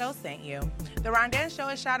Dan Show sent you. The Ron Dan Show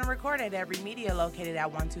is shot and recorded at Every Media located at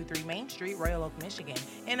 123 Main Street, Royal Oak, Michigan.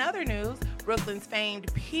 In other news, Brooklyn's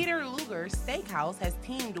famed Peter Luger Steakhouse has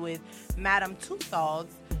teamed with Madame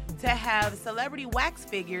Tussauds to have celebrity wax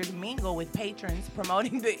figures mingle with patrons,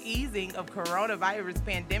 promoting the easing of coronavirus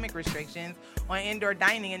pandemic restrictions on indoor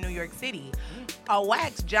dining in New York City. A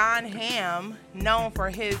wax John Hamm, known for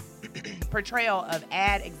his portrayal of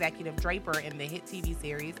ad executive Draper in the hit TV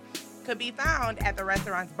series, could be found at the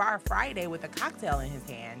restaurant's bar Friday with a cocktail in his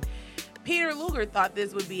hand. Peter Luger thought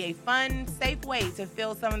this would be a fun, safe way to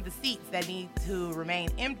fill some of the seats that need to remain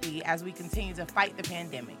empty as we continue to fight the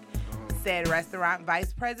pandemic, said restaurant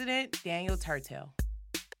vice president Daniel Turtle.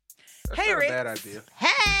 That's Hey, not a Rick. bad idea.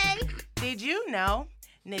 Hey! Did you know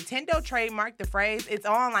Nintendo trademarked the phrase "It's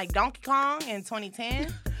on like Donkey Kong" in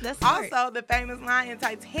 2010? That's smart. Also, the famous line in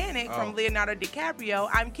Titanic Oh. from Leonardo DiCaprio,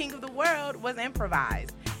 "I'm king of the world," was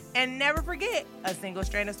improvised. And never forget, a single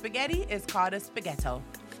strand of spaghetti is called a spaghetto.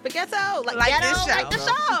 Spaghetto, like Like ghetto, this show. like the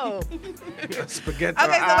show. Spaghetti. Okay, so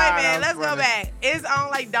wait a Ah, minute. that Let's was go funny. back. It's on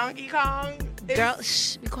like Donkey Kong. It's- Girl,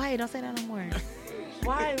 shh, be quiet. Don't say that no more.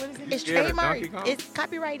 Why? What is it? It's scared of Donkey trademarked. Kong? It's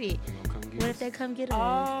copyrighted. What if they come get us?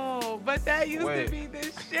 Oh, but that used Wait. to be the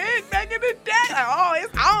shit back in the day. Like, oh,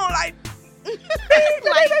 it's on like. Like,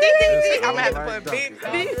 It's I'm gonna have to like put beeps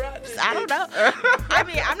Donkey on Kong. it. I don't know. I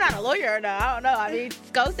mean, I'm not a lawyer, though. I don't know. I mean,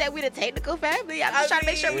 Sco said we the technical family. I'm just trying to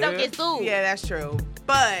make sure we don't Yeah. get sued. Yeah, that's true.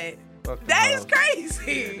 But Fuck the that is law.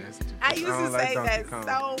 crazy. Yeah, that's too- I used I to don't like say Donkey that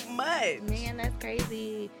Kong. so much. Man, that's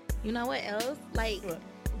crazy. You know what else? Like,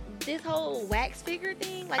 this whole wax figure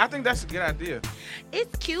thing, like, I think that's a good idea.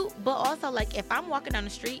 it's cute, but also, like, if I'm walking down the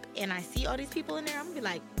street and I see all these people in there, I'm gonna be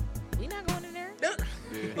like, we not going in there.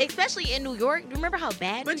 Yeah. Especially in New York. Remember how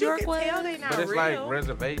bad But New you York can was? tell they not But it's real. like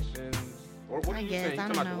reservations. Or what I are you guess, saying? You I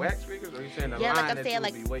talking don't about the know. wax figures? Or are you saying the Yeah, line like I'm that saying, you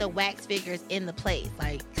like would be the waiting? wax figures in the place,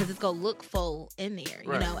 like, because it's gonna look full in there,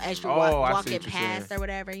 you Right. know, as you're Oh, I see walking what you're past saying. or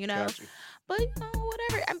whatever, you know. Got you. But you know,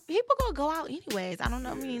 whatever. People gonna go out anyways. I don't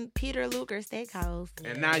know. I mean, Peter Luger Steakhouse.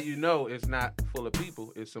 And now you know it's not full of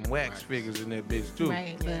people. It's some wax figures in that bitch too.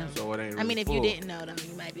 Right, but- So it ain't. I mean, really if you full. didn't know though,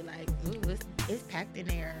 you might be like, ooh, it's packed in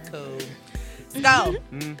there. Cool. So,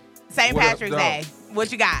 Hmm? St. What up, Patrick's dog? Day.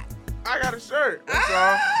 What you got? I got a shirt. That's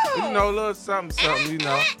Oh! all. You know, a little something. You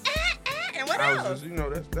know. And what I else? was just, you know,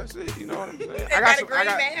 that's it. You know what I'm saying? They got a green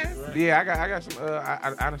mask? Yeah, I got some.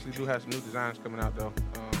 I honestly do have some new designs coming out though.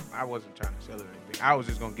 I wasn't trying to sell it or anything. I was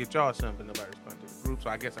just gonna get y'all something. Nobody responded to the group, so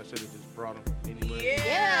I guess I should have just brought them anyway.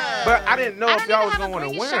 Yeah. But I didn't know I if don't y'all even was have gonna a want to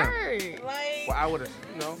green wear 'em. shirt. Like, Well, I would have,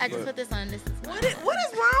 you know. I just but, put this on. This is what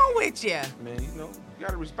is wrong with you? man, you know, you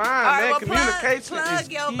gotta respond, All right, man. well, Communication plug is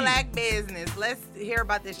your key. black business. Let's hear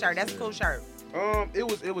about this shirt. That's a cool shirt. It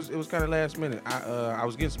was kind of last minute. I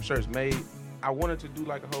was getting some shirts made. I wanted to do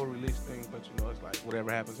like a whole release thing, but you know, it's like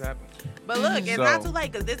whatever happens, happens. But look, it's So- not too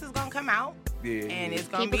late because this is gonna come out Yeah. and yeah. it's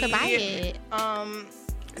gonna People be can buy it.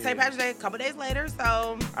 St. Patrick's Day a couple days later.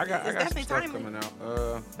 So I got it's some definitely stuff timely. coming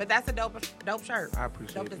out. But that's a dope shirt. I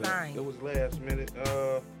appreciate Dope that. design. It was last minute.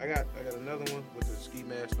 I got another one with the ski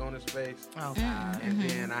mask on his face, Oh God. and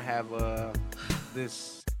then I have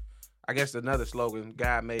this. I guess another slogan,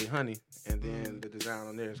 "God made honey," and then the design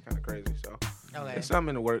on there is kind of crazy. So Okay. it's something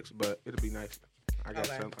in the works, but it'll be nice. I got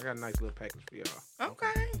Okay. I got a nice little package for y'all.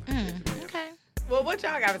 Okay. Okay. Well, what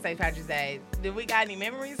y'all got for St. Patrick's Day? Did we got any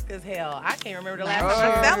memories? Cause hell, I can't remember the last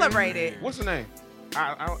time I celebrated. What's the name?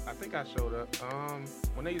 I think I showed up.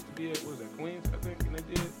 When they used to be at, what was that, Queens? I think, and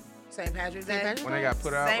they did St. Patrick's St. Day. Patrick's when they got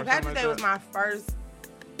put out. St. or Patrick's something Day like was that. my first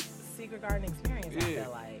Secret Garden experience. I Yeah.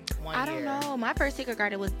 feel like one I don't year. know. My first secret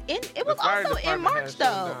garden was in. It was fire also in department March had shut though.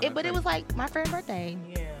 down, I But it think. was like my friend's birthday.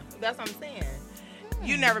 Yeah, that's what I'm saying.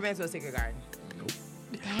 You never been to a Secret Garden? Nope.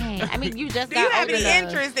 Dang. I mean, you just Do you got have old any enough.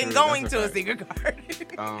 interest in True, going that's to a a fact.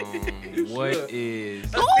 secret garden? What is? A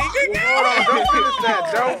secret Hold on, don't finish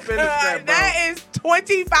that. Don't finish that, bro. That is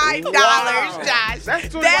 $25, Wow. Josh. That's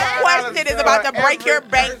 $25 That question is about to break your every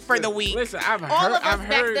bank for person. the week. Listen, I've All heard, of us I've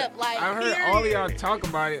backed heard, up, like, I've heard all of y'all talk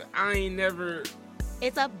about it. I ain't never.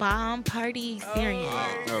 It's a bomb party experience.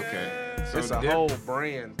 Okay. So It's a whole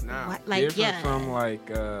brand now. What? Like, different yeah. from like,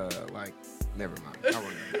 never mind. I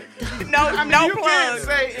wouldn't. No You plug. can't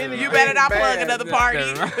say anything You better not plug bad. another party.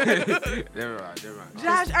 Never mind.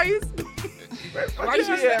 Josh, are you?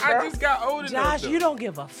 I just got old enough. Josh, though. you don't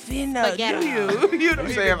give a fin up, do Spaghetti. you? don't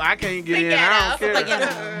You say if I can't get in, I don't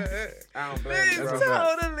care. I don't blame you, It's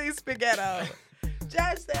bro. totally spaghetti.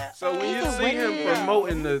 Josh said. So when you It's a see him weirdo.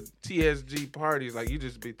 promoting the TSG parties, like you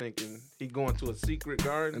just be thinking he going to a secret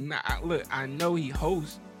garden. Nah, look, I know he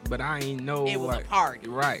hosts, but I ain't know It was a like party.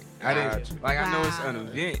 Right. I didn't like. I know it's an Wow.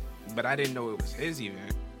 event, but I didn't know it was his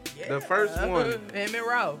event. The first one, him and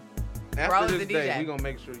Roe. after Roll's this the day, DJ. we gonna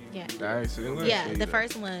make sure you. Yeah. All right, so look, Yeah, see the that.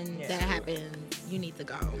 first one Yeah. that happens, you need to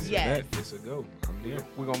go. Yes. It's a go. I'm there.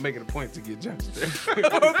 We're gonna make it a point to get Josh there.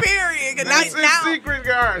 Period. 'Cause This is now, secret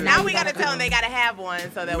garden. now we gotta tell them they gotta have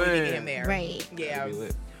one so that we can get him there. Right. Yeah. It'll be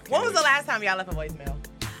lit. When was the last time y'all left a voicemail?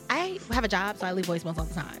 I have a job, so I leave voicemails all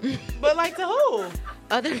the time. But like to who?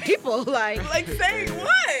 Other people, like Saying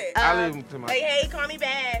what? I leave him to my. Like, hey, call me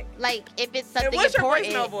back. if it's And something what's your important.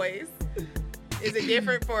 voicemail voice? Is it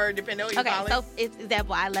different for depending on who you Okay, call so it's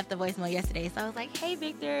example. I left the voicemail yesterday, so I was like, "Hey,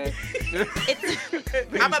 Victor." It's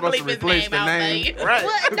I'm gonna bleep his name out for you. Right.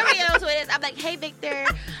 well, nobody knows who it is. I'm like, "Hey, Victor,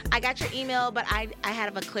 I got your email, but I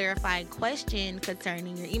had a clarifying question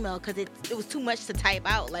concerning your email because it was too much to type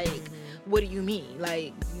out. Like, what do you mean?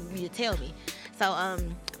 Like, you need to tell me." So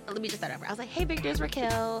let me just start over. I was like, "Hey, Victor, it's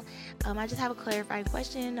Raquel. I just have a clarifying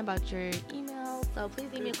question about your email. So please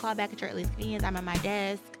give me a call back at your earliest convenience. I'm at my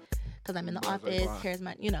desk." Because I'm in the office, here's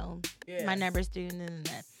my, my number student and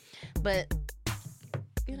that. But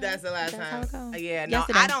That's the last how it time. goes. Yeah, no,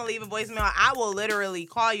 Yesterday. I don't leave a voicemail. I will literally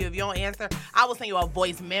call you if you don't answer. I will send you a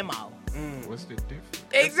voice memo. What's the difference?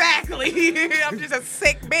 Exactly. I'm just a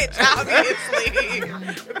sick bitch, obviously.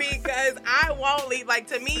 Because I won't leave. Like,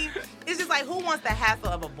 to me, it's just like, who wants the hassle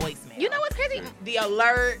of a voicemail? You know what's crazy? The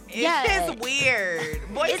alert. It's Yeah. just weird.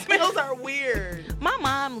 Voicemails are weird. My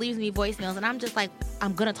mom leaves me voicemails, and I'm just like,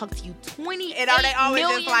 I'm gonna talk to you 28 And are they always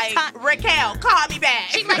just million like, times. Raquel, call me back?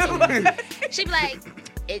 She'd be like,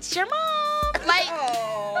 it's your mom. Like,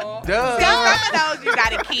 Duh. Some of those you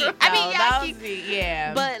gotta keep. I mean, though. yeah, Those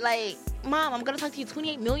yeah. but like, Mom, I'm gonna talk to you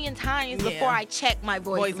 28 million times Yeah. before I check my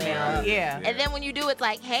voicemail. Yeah. And then when you do, it's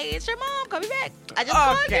like, hey, it's your mom. Call me back. I just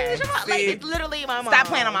called you. It's your mom. Like, See? it's literally my mom. Stop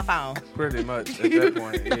playing on my phone. Pretty much at that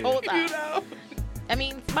point. The Yeah. whole time. You know. I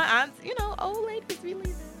mean, my aunts, old ladies be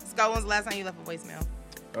leaving. Scott, when's the last time you left a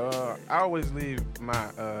voicemail? I always leave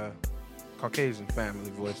my Caucasian family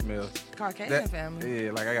voicemails. Caucasian family.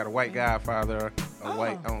 Yeah, like I got a white godfather, a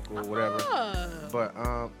white uncle, whatever. Oh. But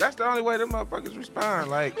that's the only way them motherfuckers respond.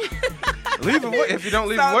 Like, leave if you don't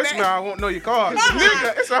leave So a voicemail, I won't know your call.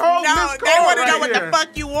 Nigga, it's a whole No, missed they call want to know right what here. the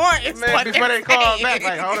fuck you want. It's Man, what before they're they call saying. back,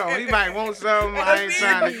 like, hold on, he might want something I ain't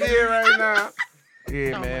trying to get right now.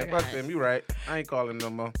 Yeah, Oh man, my fuck them. You right. I ain't calling no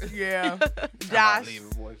more. Yeah. I'm Josh. leaving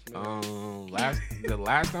voicemail. The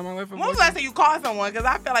last time I left a When was the last time you called someone? Because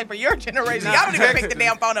I feel like for your generation, y'all don't even pick the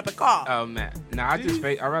damn phone up and call. Oh man, nah, I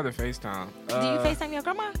rather FaceTime. Do you FaceTime your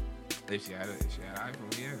grandma? If she had an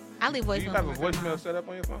iPhone, yeah. I leave Do voicemails. you have a with my voicemail grandma. set up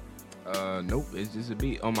on your phone? Nope, it's just a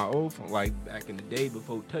beat on my old phone, like back in the day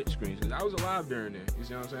before touchcreen. Cause I was alive during there. You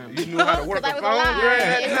see what I'm saying? You knew how to work a 'Cause I phone? was alive.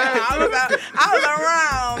 Yeah. I was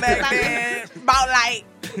around back then. About like,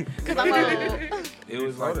 Because I'm old. It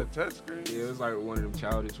was Before like the touchscreen. it was like one of them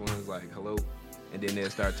childish ones, like hello, and then they'll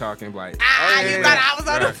start talking like. you thought I was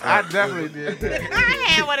on the I phone. definitely did that.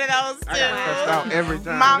 I had one of those I got cussed out too. every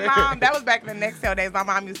time. My mom, that was back in the Nextel days. My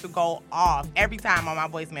mom used to go off every time on my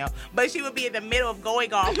voicemail, but she would be in the middle of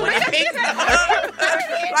going off when it picks up.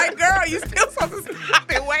 Like, girl, you still supposed to stop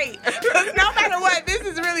and wait. Because no matter what, this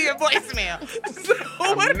is really a voicemail. So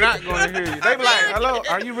I'm not going to hear you. They be like, hello,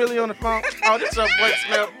 are you really on the phone? Oh, this is a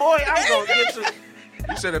voicemail. Boy, I'm going to get you.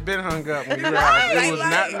 You should have been hung up when you realized it was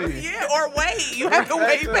not me. Yeah, or wait. You have to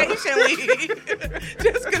wait patiently.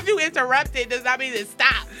 Just because you interrupted does not mean it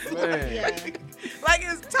stops. Man. Yeah. Like,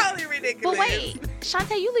 it's totally ridiculous. But wait,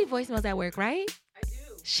 Shantae, you leave voicemails at work, right? I do.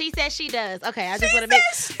 She says she does. Okay, I just want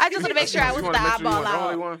to make sure I You was wanna the make sure you eyeball want the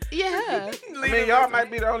only out. one? Yeah. I mean, y'all might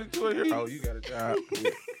be the only two in here. Oh, you got a job.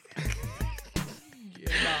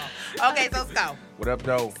 Okay, so let's go. What up,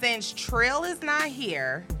 though? Since Trill is not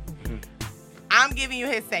here, I'm giving you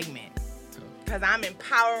his segment. Because I'm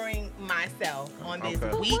empowering myself on this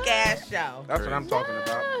Okay. weak-ass show. That's what I'm talking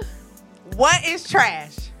about. What is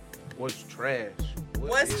trash? What's trash?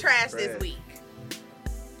 What's is trash this week?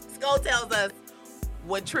 Skull tells us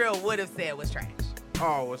what Trill would have said was trash.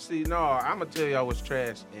 Oh, well, see, no, I'm going to tell y'all what's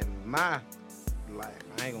trash in my life.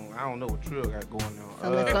 I don't know what Trill got going on. So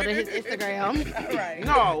let's go to his Instagram. Right.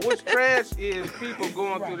 No, what's trash is people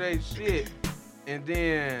going through their shit and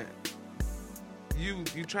then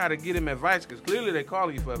you try to get them advice because clearly they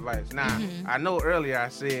calling you for advice. Now, I know earlier I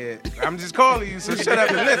said, I'm just calling you, so shut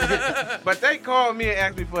up and listen. But they called me and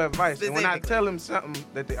asked me for advice. And when I tell them something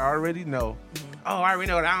that they already know, oh, I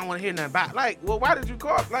already know it. I don't want to hear nothing about it. Like, well, why did you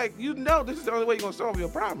call? Like, you know this is the only way you're going to solve your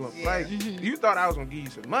problem. Yeah. Like, you thought I was going to give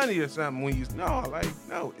you some money or something when you, no.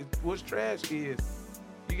 What's trash is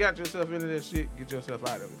you got yourself into that shit, get yourself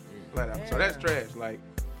out of it. Flat out. So that's trash. Like,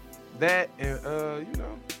 that and,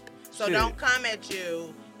 So shit. don't come at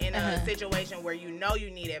you in a situation where you know you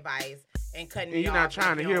need advice and cutting And me you're off. not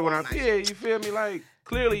trying to if you hear don't what want I'm my saying. You feel me? Like,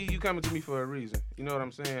 clearly you coming to me for a reason. You know what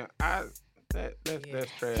I'm saying? That's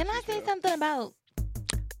trash. Can I say something about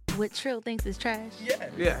what Trill thinks is trash?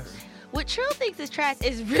 Yes. What Trill thinks is trash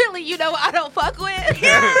is really, I don't fuck with.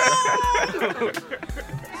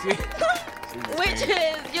 Which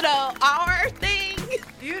is, our thing.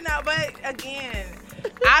 But again,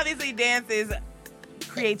 obviously dance's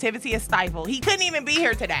creativity is stifled. He couldn't even be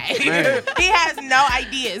here today. Man. He has no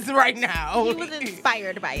ideas right now. He was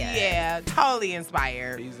inspired by it. Yeah, totally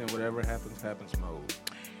inspired. He's in whatever happens mode.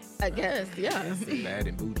 I guess, yeah. Bad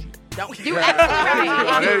and bougie. Don't You actually right.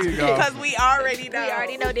 Oh, there you go. Because we already know. We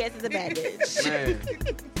already know dance is a bad bitch.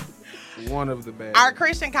 Man. One of the bad. Are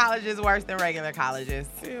Christian colleges worse than regular colleges?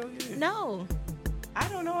 Hell yeah. No. I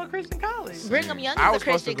don't know a Christian college. Brigham Young I is a was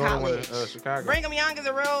supposed to Christian go to one college. in Chicago. Brigham Young is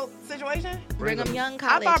a real situation? Brigham Young I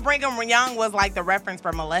College. thought Brigham Young was like the reference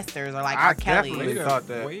for molesters or like R. Kelly. definitely thought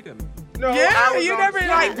that. Wait a minute. No, I Yeah, was you on- never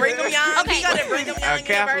like Brigham Young. Okay. He go to Brigham Young Catholic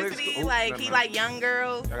University. school. Like Never he mind. like young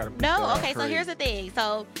girls. I gotta- No, okay, so crazy. here's the thing.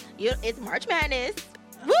 So it's March Madness.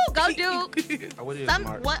 Woo, go Duke. Oh, what is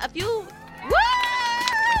March?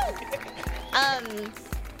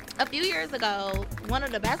 A few years ago, one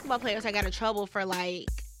of the basketball players had got in trouble for like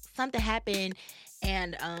something happened,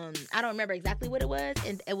 and I don't remember exactly what it was,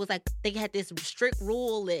 and it was like they had this strict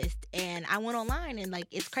rule list, and I went online and like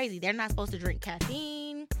it's crazy. They're not supposed to drink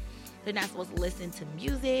caffeine. They're not supposed to listen to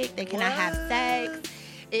music. They cannot have sex.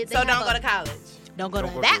 So don't go to college. Don't go Don't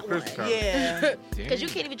to go that to one. Christian college. Yeah. Because you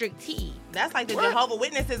can't even drink tea. That's like the Jehovah's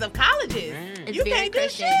Witnesses of colleges. It's You very can't do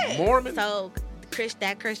Christian. shit. Mormon? So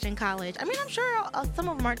that Christian college. I mean, I'm sure some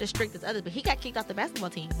of them aren't as strict as others, but he got kicked off the basketball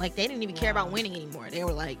team. Like they didn't even care about winning anymore. They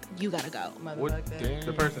were like, "You gotta go." What,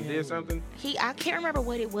 the person did something? I can't remember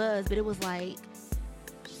what it was, but it was like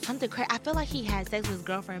something crazy. I feel like he had sex with his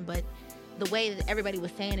girlfriend, but the way that everybody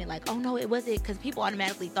was saying it, like, "Oh no, it wasn't," because people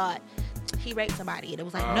automatically thought he raped somebody, and it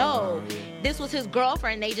was like, no, this was his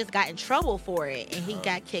girlfriend. They just got in trouble for it, and he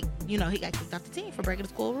got kicked. He got kicked off the team for breaking the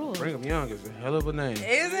school rules. Brigham Young is a hell of a name.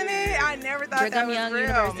 Isn't it? I never thought Brigham that was Young real.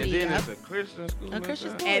 University. And then Yep. it's a Christian school. A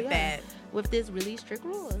Christian school, At yeah. that. With this really strict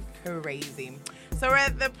rules. Crazy. So we're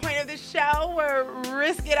at the point of the show where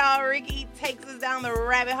Risk It All Ricky takes us down the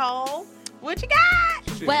rabbit hole. What you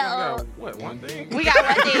got? Shit, Well, we got, what, one thing? We got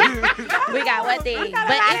one thing. We got one thing. got a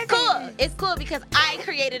But lot it's of cool. things. It's cool because I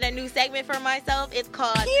created a new segment for myself. It's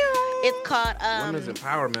called Women's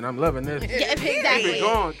empowerment. I'm loving this. Yeah, exactly. Keep it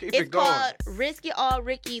going. Keep It's it going. called Risk It All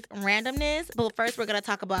Ricky's Randomness. But first, we're going to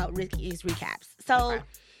talk about Ricky's recaps. So,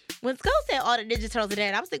 when Skull said all the Ninja Turtles are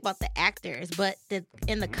dead, I was thinking about the actors. But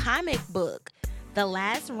in the comic book, the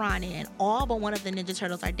last Ronin, all but one of the Ninja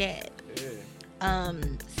Turtles are dead. Yeah,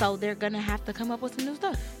 So they're going to have to come up with some new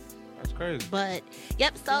stuff. that's crazy. But,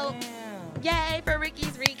 yep, so yay for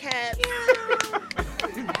Ricky's recap.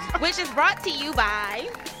 Which is brought to you by,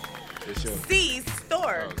 It's your C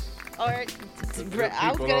Store. or I was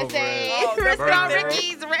people going over to say, at Risk It All Burger.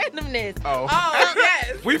 Ricky's Randomness. Oh. Oh,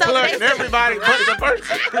 yes. We So plugging basically- everybody but the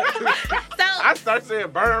person. So, I start saying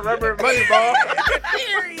burn rubber money ball.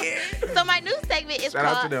 Period. so my new segment is Shout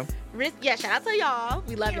out to called them. Shout out to y'all.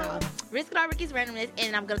 We love y'all. Risk It All Ricky's Randomness,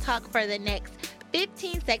 and I'm going to talk for the next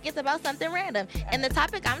 15 seconds about something random. And the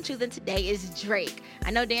topic I'm choosing today is Drake.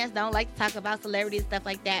 I know Dance don't like to talk about celebrities and stuff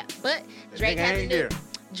like that, but Drake nigga has a ain't new here.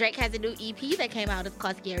 Drake has a new EP that came out. It's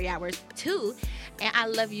called Scary Hours 2. And I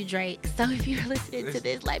love you, Drake. So if you're listening to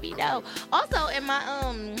this, let me know. Also, in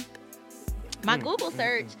my Google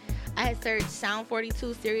search, I had searched Sound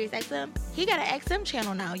 42 Sirius XM. He got an XM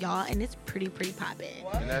channel now, y'all, and it's pretty poppin'.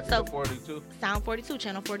 And that's So- the 42. Sound 42,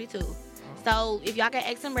 channel 42. So if y'all got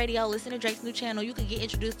XM radio, listen to Drake's new channel. You can get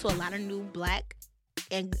introduced to a lot of new black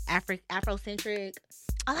and Afrocentric.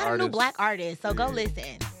 A lot of new Artists. black artists. So go listen.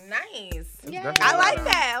 Nice. Yeah. I like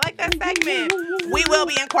that. I like that segment. We will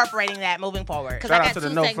be incorporating that moving forward. Shout out to the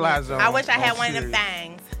No Fly Zone. I wish I had on one of them Sirius.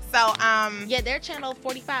 things. So, Yeah, they're channel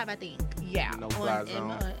 45, I think. yeah. No Fly On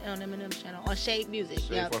Zone. Eminem's channel. On Shade Music.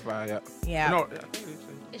 Shade Yep. 45, yeah. Yeah. No, I think it's-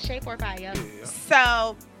 It's Shade 45, yep. yeah.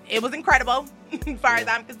 So it was incredible as far as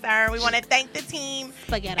I'm concerned. We want to thank the team,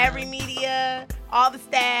 Spaghetti. every media, all the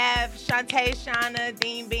staff, Shantae, Shauna,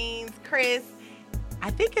 Dean Beans, Chris. I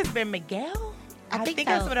think it's been Miguel. I think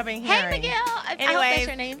that's so. what I've been Hey, hearing. Miguel. I hope Anyways, that's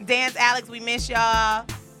your name. Dance Alex, we miss y'all.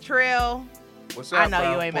 Trill, What's up, I know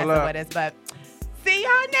bro? you ain't Pull messing up. with us, but see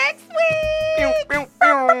y'all next week. Pew, pew,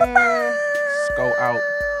 pew.